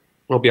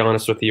 I'll be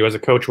honest with you. As a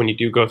coach, when you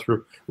do go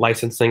through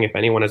licensing, if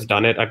anyone has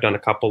done it, I've done a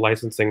couple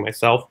licensing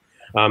myself.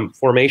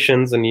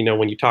 Formations, and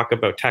when you talk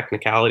about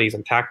technicalities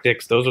and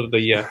tactics, those are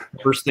the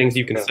first things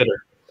you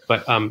consider.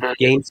 But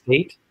game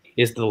state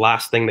is the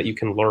last thing that you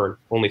can learn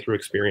only through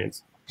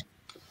experience.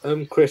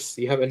 Chris,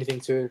 you have anything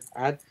to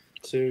add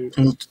to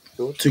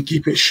George? To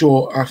keep it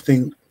short, I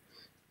think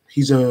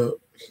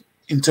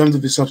in terms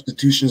of his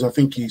substitutions, I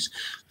think he's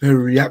very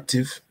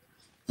reactive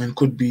and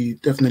could be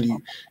definitely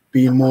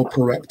being more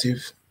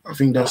proactive. I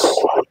think that's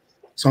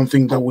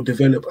something that will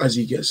develop as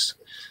he gets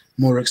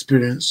more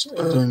experience.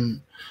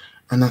 And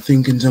I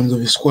think in terms of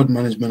his squad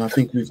management, I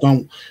think we've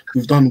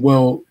done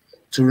well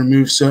to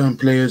remove certain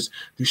players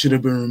who should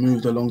have been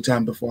removed a long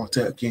time before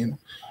Arteta came.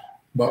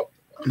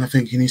 And I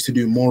think he needs to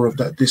do more of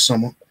that this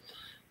summer.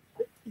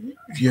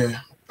 Yeah.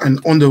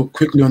 And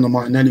quickly on the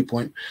Martinelli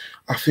point,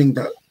 I think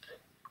that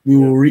we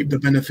will reap the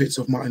benefits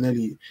of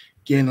Martinelli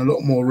getting a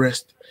lot more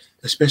rest,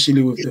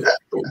 especially with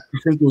I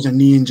think it was a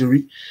knee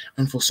injury.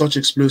 And for such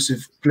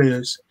explosive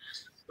players,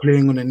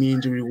 playing on a knee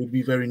injury would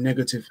be very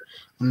negative.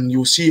 And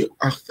you'll see,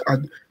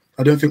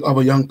 I don't think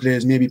other young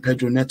players, maybe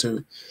Pedro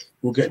Neto,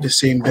 will get the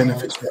same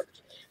benefits that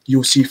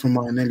you'll see from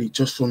Martinelli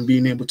just from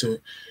being able to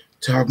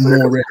have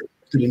more rest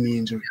to the knee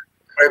injury.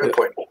 Very good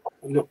point.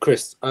 Look,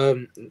 Chris, I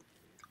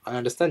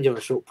understand you have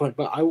a short point,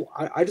 but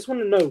I just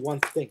want to know one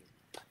thing.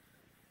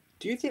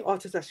 Do you think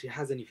Arteta actually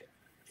has any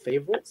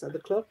favourites at the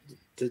club?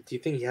 Do you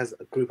think he has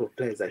a group of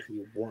players that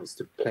he wants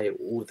to play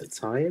all the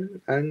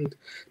time? And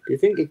do you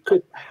think it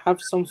could have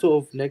some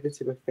sort of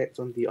negative effect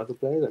on the other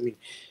players? I mean,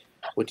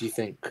 what do you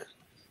think?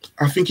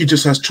 I think he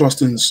just has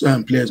trust in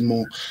certain players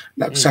more,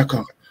 like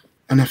Saka.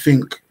 And I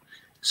think,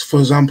 for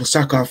example,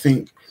 Saka, I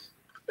think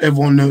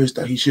everyone noticed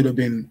that he should have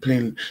been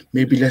playing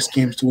maybe less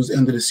games towards the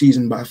end of the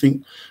season. But I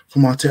think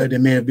from Arteta, there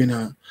may have been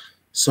a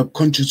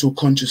subconscious or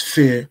conscious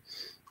fear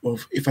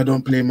of, if I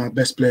don't play my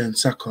best player in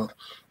Saka,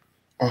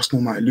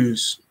 Arsenal might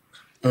lose.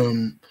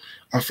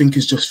 I think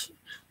it's just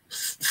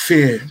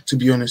fear, to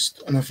be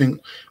honest. And I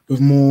think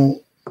with more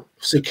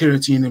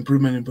security and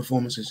improvement in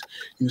performances,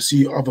 you'll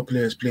see other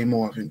players play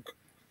more, I think.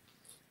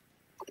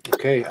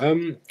 Okay.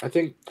 I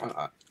think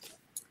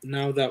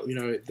now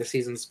that, the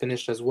season's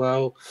finished as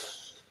well,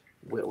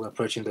 we're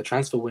approaching the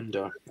transfer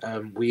window. I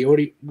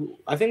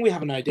think we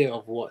have an idea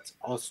of what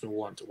Arsenal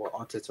want, what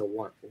Arteta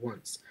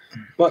wants.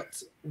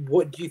 But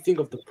what do you think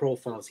of the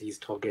profiles he's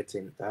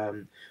targeting?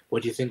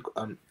 What do you think?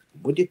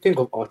 What do you think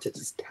of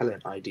Arteta's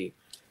talent ID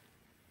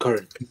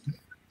currently?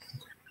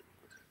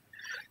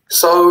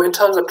 So, in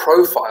terms of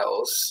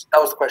profiles, that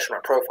was the question,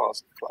 right?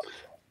 Profiles of the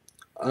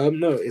club.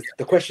 No.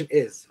 The question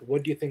is,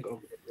 what do you think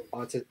of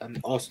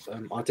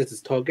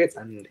Arteta's targets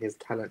and his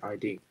talent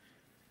ID?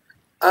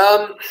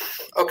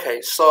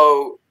 Okay,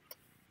 so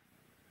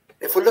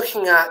if we're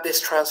looking at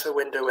this transfer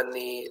window and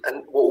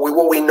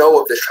what we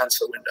know of this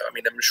transfer window, I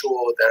mean, I'm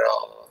sure there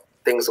are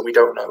things that we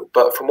don't know,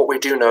 but from what we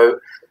do know,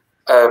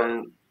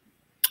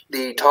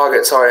 the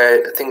targets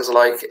are things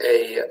like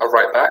a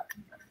right back,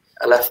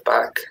 a left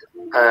back,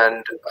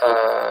 and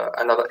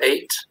another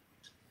 8,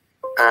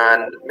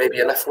 and maybe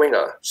a left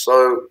winger.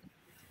 So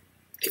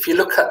if you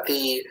look at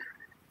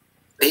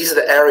these are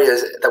the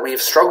areas that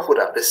we've struggled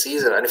at this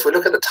season. And if we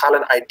look at the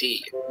talent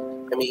ID,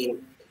 I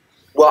mean,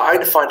 what I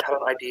define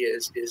talent ID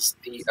is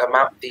the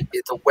amount,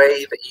 the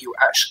way that you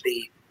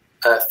actually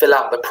fill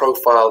out the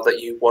profile that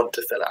you want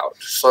to fill out.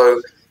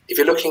 So if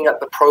you're looking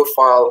at the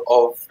profile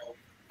of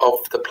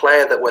the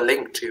player that we're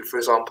linked to, for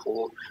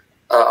example,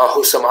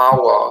 Houssam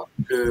Aouar,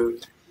 who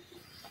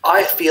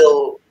I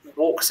feel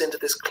walks into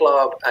this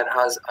club and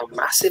has a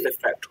massive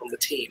effect on the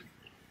team,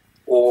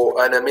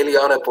 or an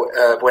Emiliano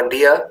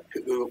Buendia,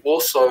 who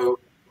also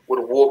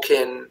would walk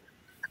in,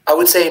 I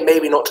would say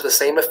maybe not to the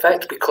same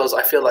effect, because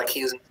I feel like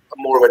he's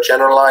more of a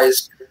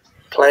generalized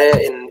player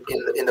in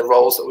the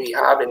roles that we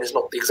have, and is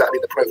not exactly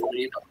the profile we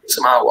need.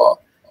 Samawa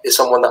is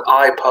someone that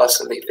I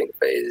personally think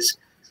that is,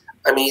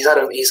 I mean,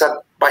 he's had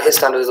by his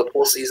standards a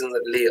poor season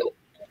at Lille,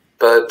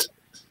 but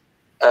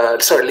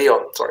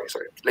Leon,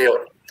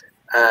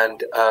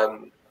 and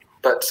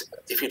but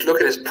if you look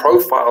at his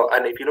profile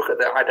and if you look at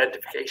the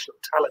identification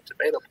of talent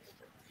available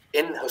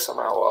in Houssam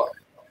Aouar,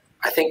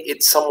 I think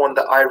it's someone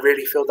that I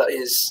really feel that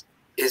is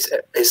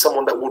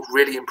someone that would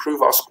really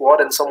improve our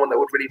squad and someone that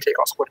would really take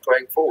our squad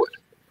going forward.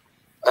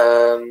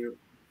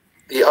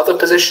 The other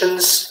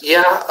positions,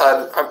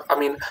 I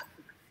mean,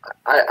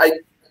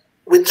 I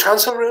with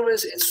transfer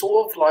rumors, it's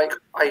sort of like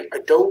I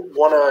don't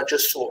want to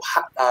just sort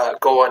of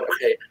go on,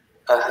 okay,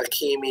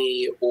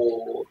 Hakimi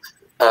or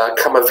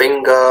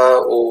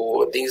Camavinga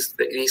or these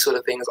sort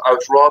of things. I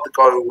would rather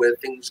go with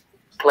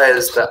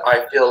players that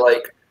I feel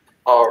like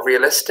are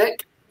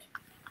realistic.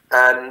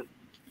 And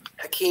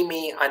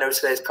Hakimi, I know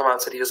today has come out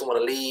and said he doesn't want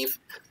to leave,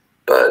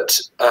 but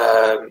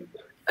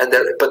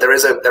there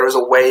is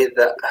a way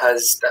that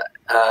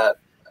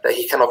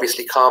he can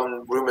obviously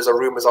come. Rumors are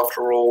rumors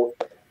after all.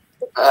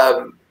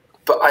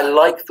 But I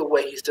like the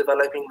way he's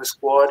developing the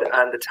squad,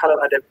 and the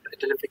talent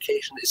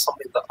identification is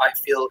something that I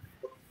feel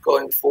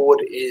going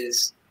forward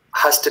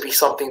has to be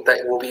something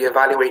that will be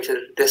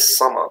evaluated this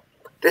summer.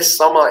 This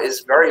summer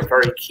is very,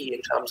 very key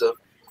in terms of,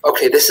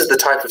 okay, this is the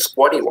type of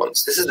squad he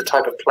wants, this is the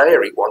type of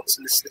player he wants,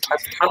 and this is the type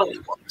of talent he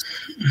wants.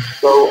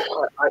 So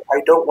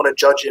I don't want to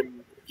judge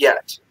him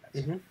yet.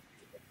 Mm-hmm.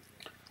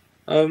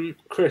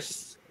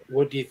 Chris,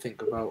 what do you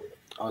think about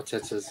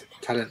Arteta's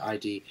talent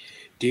ID?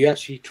 Do you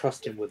actually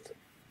trust him with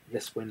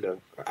this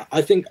window?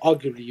 I think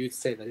arguably you'd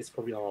say that it's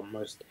probably our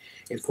most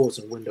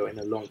important window in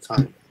a long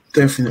time.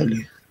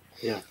 Definitely.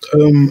 Yeah.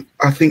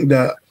 I think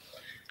that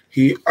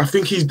he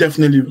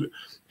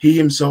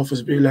himself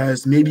has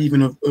realized, maybe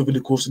even over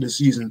the course of the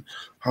season,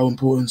 how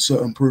important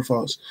certain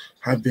profiles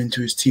have been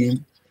to his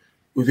team.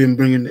 With him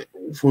bringing,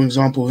 for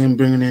example, him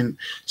bringing in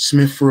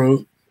Smith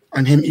Rowe,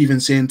 and him even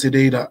saying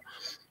today that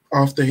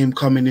after him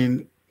coming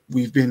in,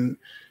 we've been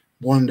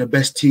one of the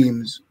best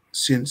teams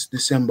since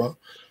December,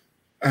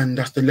 and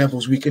that's the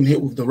levels we can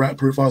hit with the right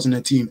profiles in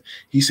the team.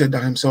 He said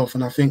that himself,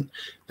 and I think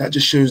that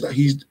just shows that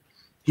he's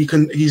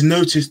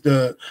noticed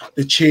the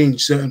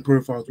change certain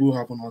profiles will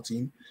have on our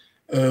team.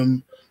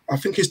 I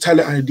think his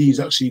talent ID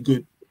is actually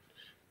good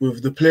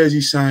with the players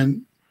he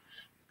signed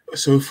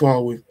so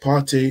far, with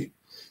Partey,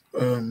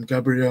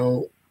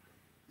 Gabriel,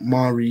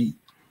 Mari,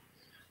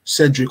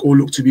 Cedric, all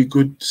look to be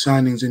good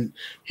signings and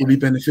will be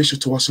beneficial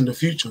to us in the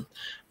future.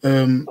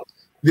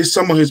 This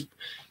summer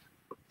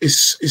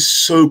is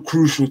so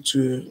crucial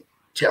to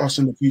us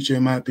in the future,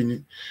 in my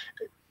opinion.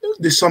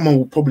 This summer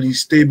will probably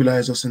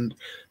stabilize us and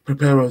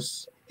prepare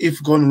us,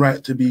 if gone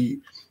right, to be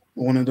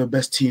one of the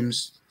best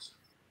teams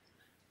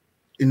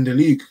in the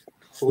league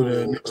for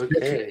the next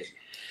decade.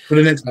 For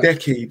the next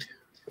decade.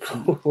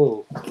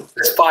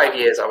 It's 5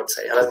 years, I would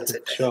say. I don't say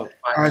sure.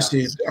 I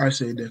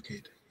say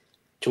decade.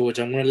 George,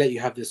 I'm going to let you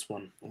have this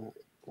one.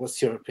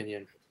 What's your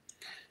opinion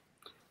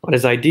on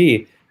his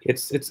ID?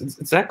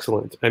 It's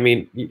excellent. I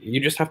mean, you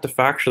just have to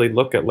factually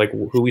look at like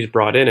who he's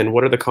brought in and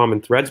what are the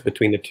common threads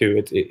between the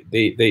two.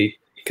 They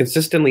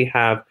consistently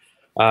have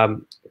a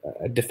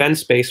defense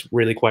space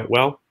really quite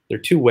well. They're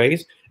two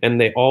ways,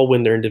 and they all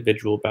win their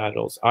individual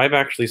battles. I've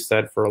actually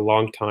said for a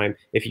long time,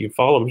 if you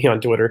follow me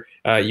on Twitter,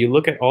 you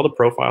look at all the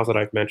profiles that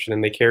I've mentioned,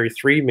 and they carry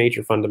three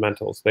major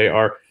fundamentals. They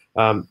are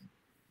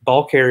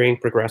ball-carrying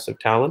progressive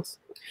talents.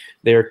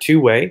 They are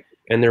two-way,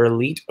 and they're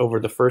elite over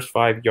the first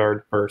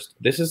 5-yard burst.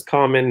 This is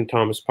common in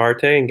Thomas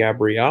Partey and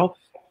Gabriel.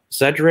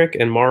 Cedric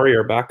and Mari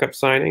are backup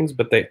signings,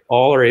 but they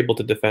all are able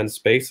to defend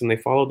space, and they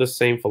follow the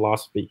same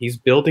philosophy. He's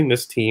building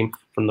this team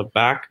from the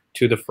back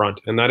to the front,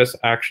 and that is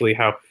actually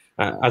how,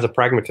 as a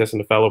pragmatist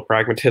and a fellow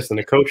pragmatist in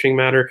a coaching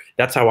matter,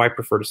 that's how I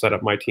prefer to set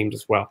up my teams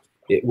as well.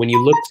 When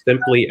you look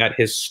simply at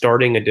his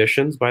starting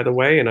additions, by the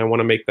way, and I want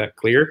to make that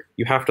clear,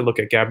 you have to look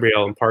at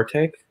Gabriel and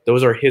Partey.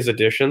 Those are his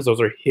additions. Those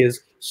are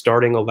his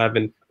starting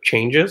 11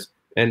 changes.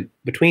 And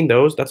between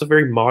those, that's a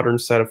very modern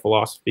set of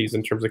philosophies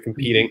in terms of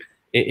competing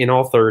in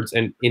all thirds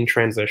and in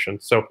transition.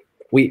 So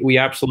we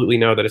absolutely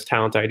know that his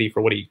talent ID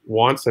for what he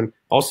wants. And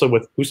also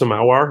with Houssam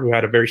Aouar, who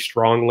had a very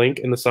strong link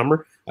in the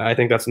summer, I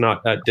think that's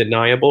not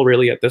deniable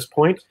really at this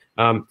point.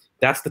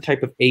 That's the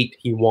type of 8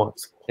 he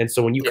wants. And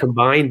so when you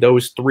combine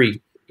those three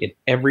in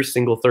every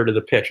single third of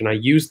the pitch, and I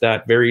use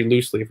that very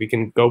loosely, if we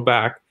can go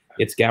back,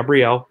 it's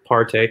Gabriel,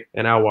 Partey,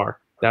 and Aouar.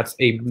 That's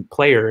a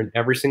player in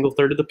every single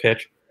third of the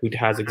pitch who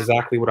has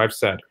exactly what I've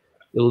said.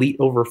 Elite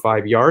over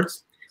 5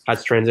 yards,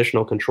 has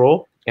transitional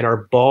control, and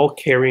are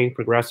ball-carrying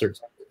progressors.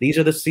 These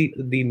are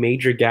the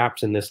major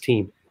gaps in this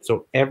team.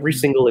 So every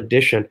single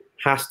addition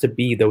has to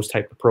be those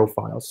type of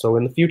profiles. So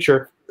in the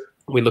future,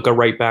 we look at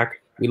right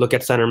back, we look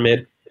at center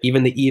mid,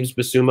 even the Yves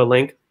Bissouma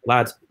link.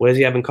 Lads, what does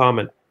he have in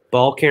common?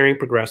 Ball-carrying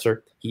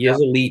progressor. He is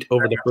elite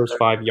over the first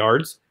 5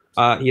 yards.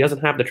 He doesn't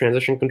have the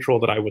transition control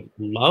that I would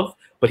love,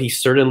 but he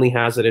certainly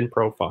has it in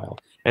profile.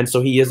 And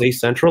so he is a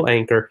central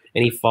anchor,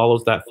 and he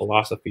follows that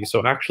philosophy.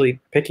 So actually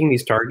picking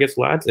these targets,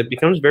 lads, it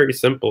becomes very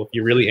simple if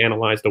you really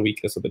analyze the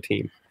weakness of the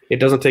team. It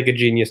doesn't take a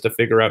genius to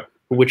figure out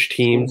which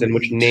teams and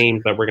which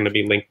names that we're going to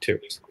be linked to.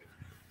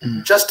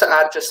 Just to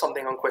add just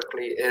something on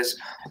quickly is,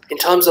 in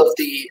terms of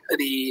the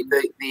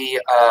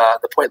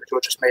point that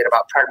George just made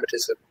about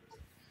pragmatism,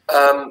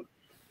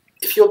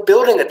 if you're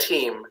building a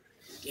team,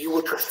 you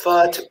would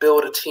prefer to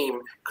build a team,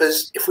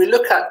 because if we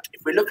look at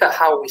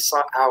how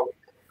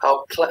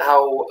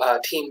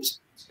teams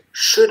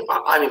should,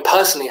 I mean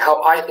personally,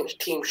 how I think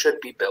teams should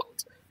be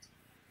built.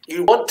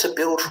 You want to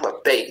build from a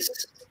base.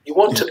 You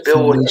want to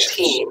build a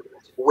team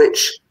where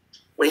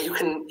you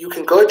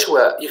can go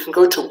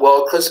to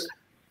world, because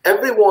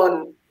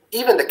everyone,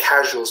 even the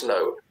casuals,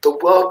 know the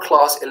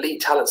world-class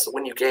elite talents that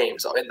win you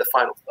games are in the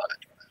final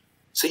third.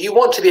 So you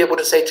want to be able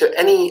to say to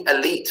any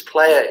elite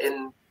player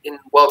in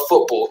world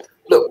football,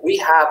 look, we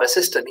have a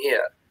system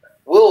here.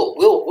 We'll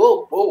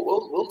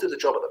do the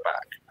job at the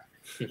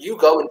back. You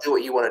go and do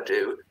what you want to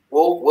do.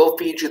 We'll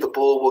feed you the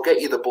ball. We'll get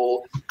you the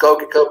ball. Go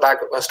back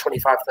at us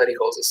 25, 30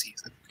 goals a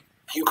season.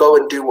 You go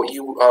and do what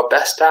you are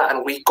best at,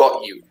 and we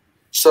got you.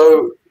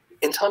 So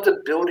in terms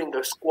of building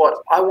a squad,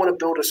 I want to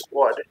build a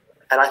squad,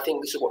 and I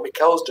think this is what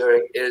Mikel's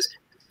doing, is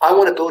I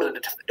want to build a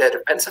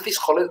defensively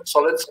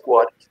solid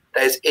squad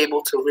that is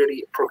able to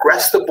really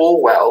progress the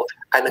ball well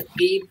and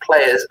feed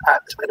players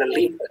at an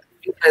elite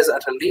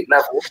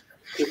level,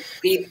 to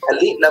feed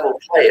elite level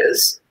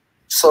players,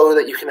 so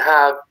that you can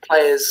have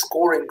players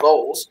scoring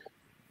goals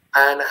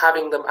and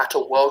having them at a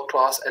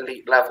world-class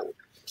elite level.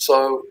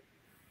 So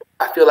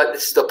I feel like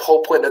this is the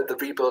whole point of the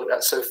rebuild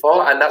so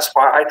far, and that's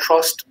why I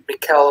trust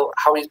Mikel,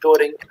 how he's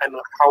building and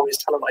how his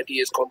talent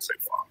idea has gone so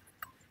far.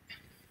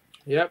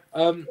 Yep.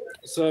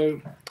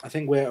 So I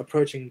think we're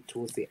approaching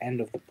towards the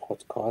end of the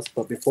podcast,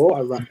 but before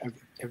I wrap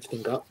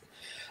everything up,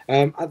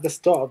 at the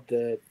start of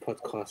the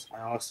podcast,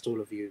 I asked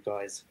all of you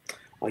guys,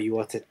 are you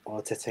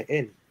Arteta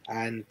in?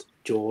 And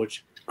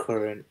George,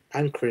 Curran,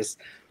 and Chris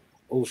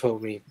all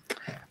told me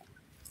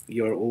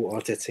you're all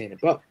Arteta in.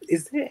 But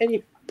is there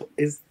any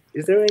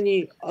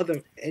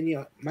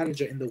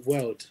manager in the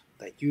world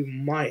that you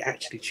might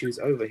actually choose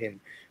over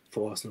him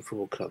for Arsenal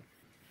Football Club?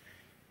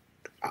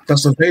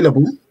 That's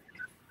available.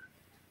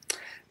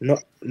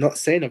 Not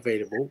saying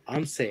available.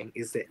 I'm saying,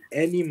 is there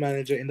any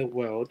manager in the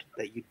world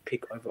that you'd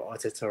pick over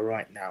Arteta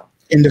right now?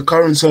 In the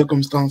current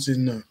circumstances,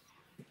 no.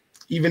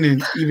 Even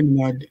in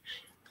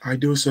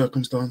ideal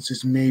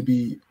circumstances,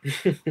 maybe,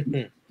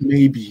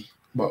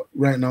 but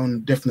right now,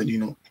 definitely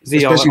not.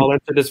 Z, I'll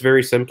answer this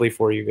very simply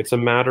for you. It's a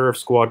matter of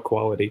squad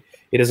quality.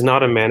 It is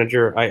not a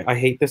manager. I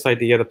hate this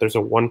idea that there's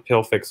a one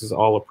pill fixes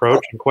all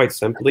approach. And quite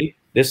simply,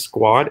 this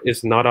squad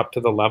is not up to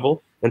the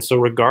level. And so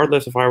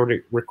regardless if I were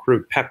to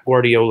recruit Pep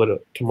Guardiola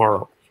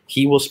tomorrow,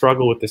 he will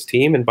struggle with this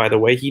team. And by the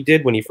way, he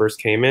did when he first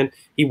came in.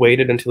 He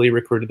waited until he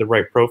recruited the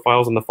right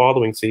profiles. And the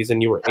following season,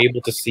 you were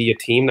able to see a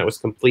team that was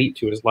complete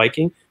to his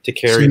liking to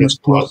carry his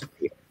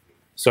philosophy.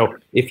 So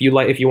if you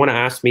want to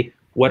ask me,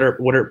 what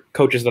are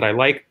coaches that I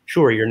like?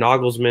 Sure, your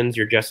Nagelsmanns,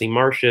 your Jesse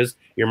Marshes,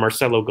 your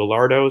Marcelo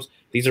Gallardos.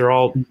 These are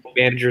all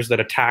managers that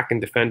attack and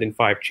defend in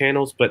 5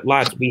 channels. But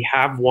lads, we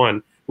have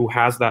one who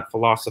has that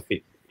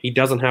philosophy. He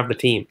doesn't have the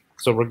team.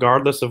 So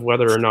regardless of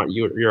whether or not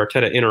you're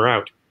Arteta in or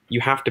out, you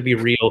have to be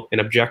real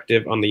and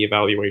objective on the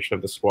evaluation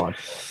of the squad.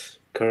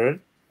 Curran?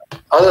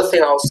 Other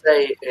thing I'll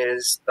say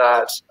is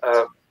that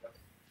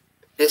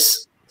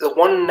the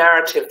one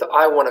narrative that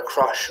I want to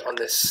crush on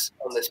this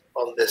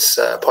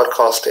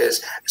podcast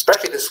is,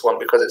 especially this one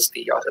because it's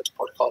the Arteta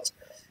podcast,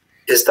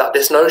 is that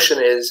this notion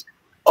is,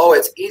 oh,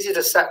 it's easier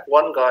to sack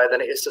one guy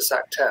than it is to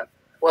sack 10.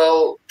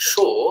 Well,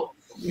 sure,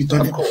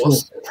 of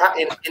course,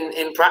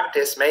 in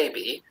practice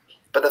maybe,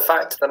 but the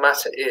fact of the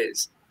matter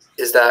is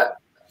that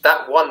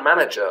one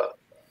manager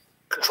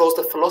controls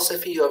the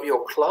philosophy of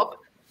your club,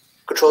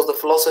 controls the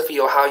philosophy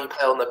of how you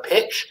play on the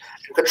pitch,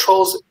 and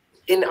controls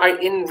in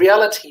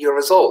reality your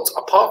results.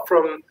 Apart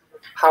from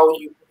how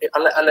you,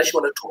 unless you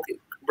want to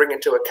bring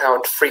into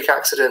account freak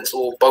accidents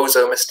or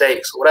bozo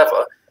mistakes or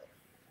whatever,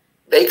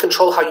 they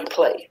control how you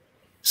play.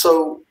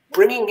 So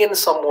bringing in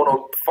someone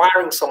or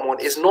firing someone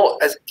is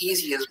not as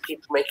easy as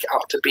people make it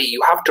out to be.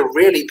 You have to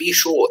really be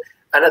sure.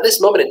 And at this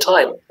moment in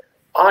time,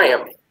 I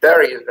am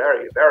very,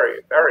 very,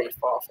 very, very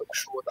far from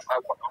sure that I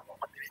want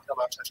Mikel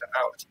Arteta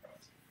out.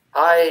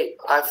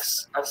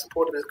 I've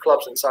supported this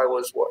club since I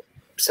was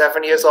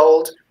 7 years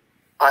old.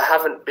 I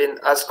haven't been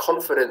as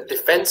confident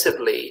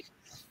defensively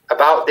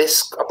about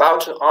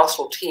an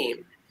Arsenal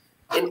team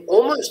in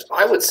almost,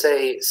 I would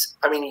say,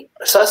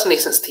 certainly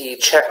since the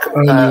Czech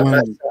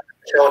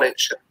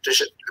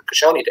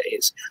Koscielny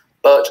days,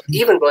 but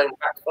even going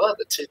back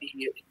further to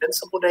the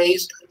Invincible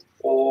days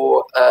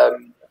or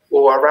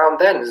around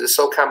then, the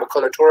Solskjaer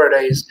Colatora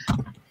days,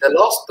 the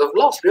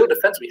last real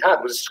defense we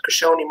had was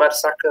Koscielny,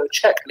 Madasaka,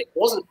 Czech, and it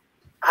wasn't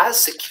as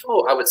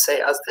secure, I would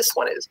say, as this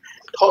one is.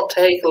 Hot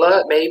take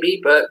alert, maybe,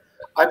 but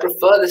I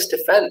prefer this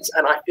defense,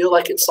 and I feel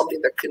like it's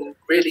something that can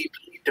really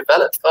be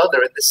developed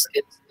further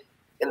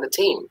in the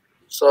team.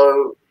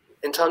 So,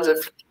 in terms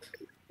of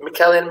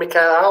Mikel in, Mikel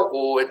out,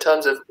 or in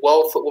terms of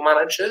world football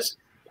managers,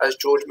 as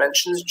George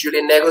mentions,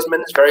 Julian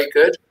Nagelsmann is very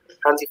good,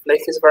 Hansi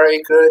Flick is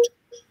very good,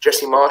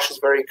 Jesse Marsh is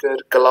very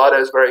good, Gallardo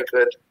is very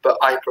good, but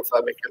I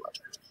prefer Mikel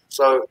Arteta.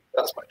 So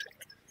that's my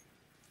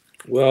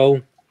take. Well,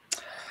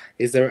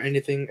 is there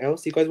anything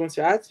else you guys want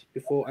to add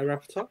before I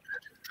wrap it up?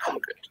 I'm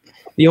good.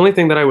 The only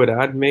thing that I would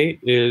add, mate,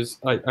 is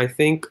I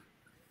think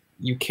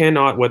you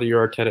cannot, whether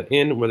you're Arteta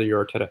in, whether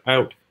you're Arteta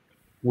out,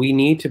 we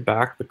need to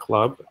back the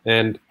club,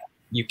 and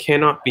you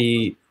cannot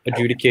be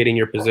adjudicating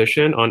your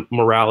position on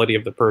morality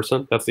of the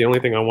person. That's the only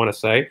thing I want to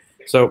say.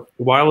 So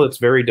while it's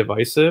very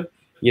divisive,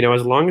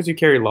 as long as you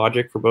carry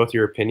logic for both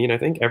your opinion, I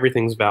think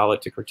everything's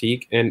valid to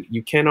critique, and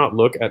you cannot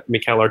look at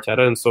Mikel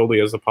Arteta and solely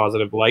as a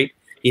positive light.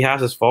 He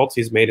has his faults,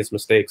 he's made his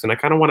mistakes, and I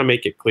kind of want to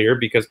make it clear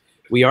because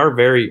we are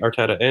very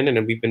Arteta in,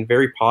 and we've been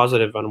very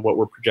positive on what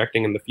we're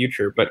projecting in the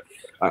future, but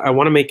I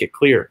want to make it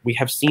clear. We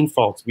have seen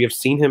faults, we have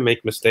seen him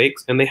make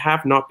mistakes, and they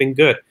have not been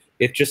good.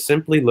 It just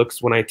simply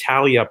looks, when I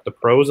tally up the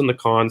pros and the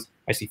cons,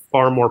 I see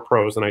far more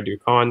pros than I do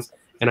cons.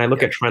 And I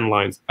look at trend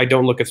lines. I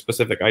don't look at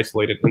specific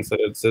isolated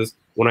incidences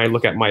when I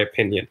look at my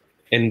opinion.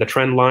 And the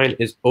trend line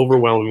is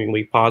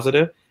overwhelmingly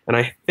positive. And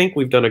I think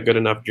we've done a good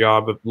enough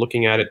job of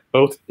looking at it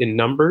both in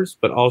numbers,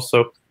 but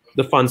also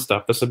the fun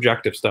stuff, the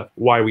subjective stuff,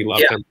 why we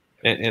love him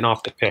and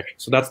off the pitch.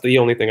 So that's the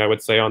only thing I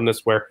would say on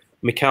this, where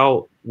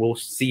Mikel will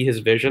see his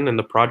vision and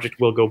the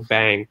project will go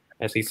bang,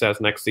 as he says,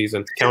 next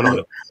season. Count on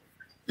it.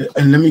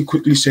 And let me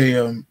quickly say,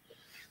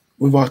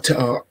 with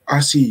Arteta, I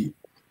see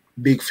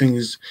big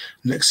things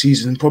next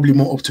season, probably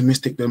more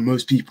optimistic than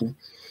most people.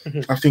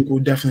 I think we'll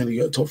definitely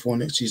get top 4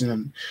 next season.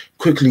 And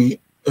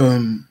quickly,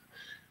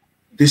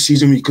 this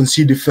season we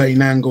conceded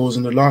 39 goals,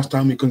 and the last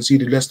time we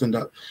conceded less than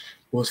that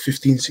was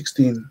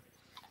 15-16,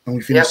 and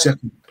we finished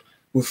second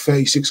with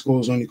 36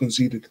 goals only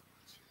conceded.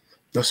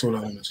 That's all I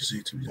wanted to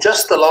say to you.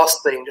 Just the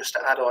last thing, just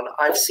to add on,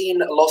 I've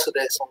seen a lot of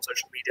this on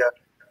social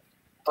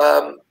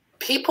media.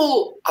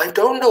 People, I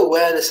don't know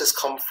where this has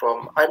come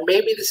from.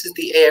 Maybe this is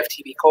the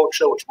AFTV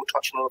culture, which we'll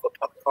touch on another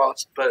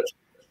podcast,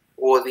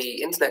 or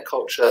the internet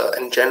culture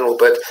in general.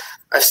 But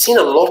I've seen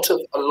a lot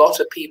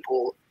of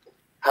people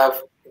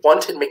have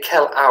wanted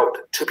Mikel out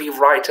to be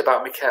right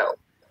about Mikel,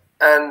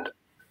 and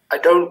I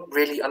don't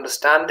really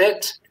understand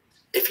it.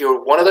 If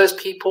you're one of those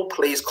people,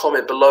 please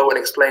comment below and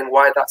explain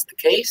why that's the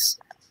case.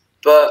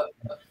 But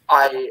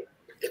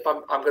if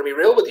I'm going to be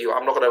real with you,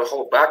 I'm not going to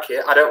hold back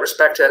here. I don't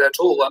respect it at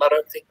all, and I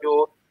don't think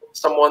you're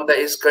someone that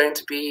is going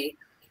to be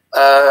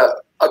a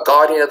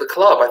guardian of the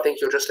club. I think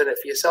you're just in it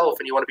for yourself,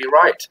 and you want to be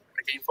right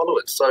and gain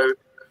followers. So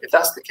if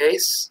that's the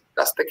case,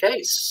 that's the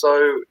case.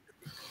 So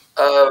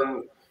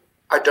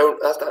I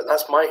don't.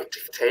 That's my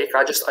take.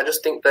 I just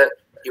think that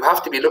you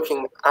have to be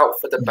looking out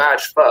for the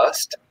badge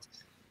first,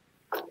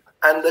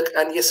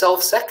 and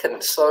yourself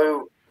second.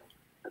 So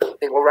I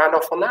think we'll round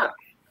off on that.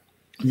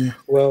 Yeah.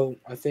 Well,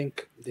 I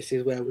think this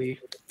is where we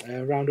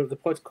round up the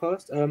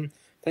podcast.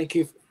 Thank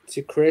you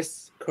to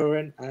Chris,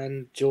 Curran,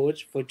 and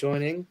George for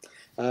joining.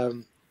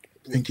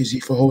 Thank you,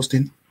 Z, for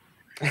hosting.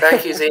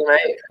 Thank you, Z,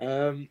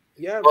 mate.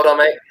 Yeah. Well done,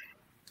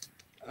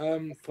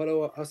 mate.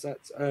 Follow us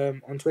at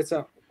on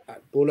Twitter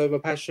at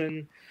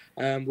BallOverPassion.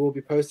 We'll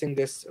be posting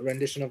this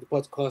rendition of the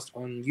podcast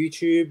on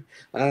YouTube.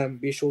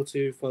 Be sure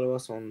to follow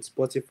us on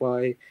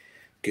Spotify,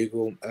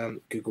 Google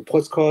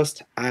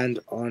Podcast, and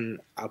on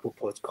Apple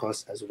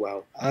Podcasts as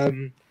well.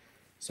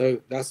 So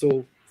that's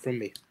all from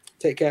me.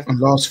 Take care. And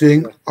last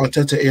thing,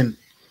 Arteta in.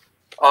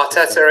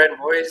 Arteta in,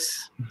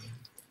 boys.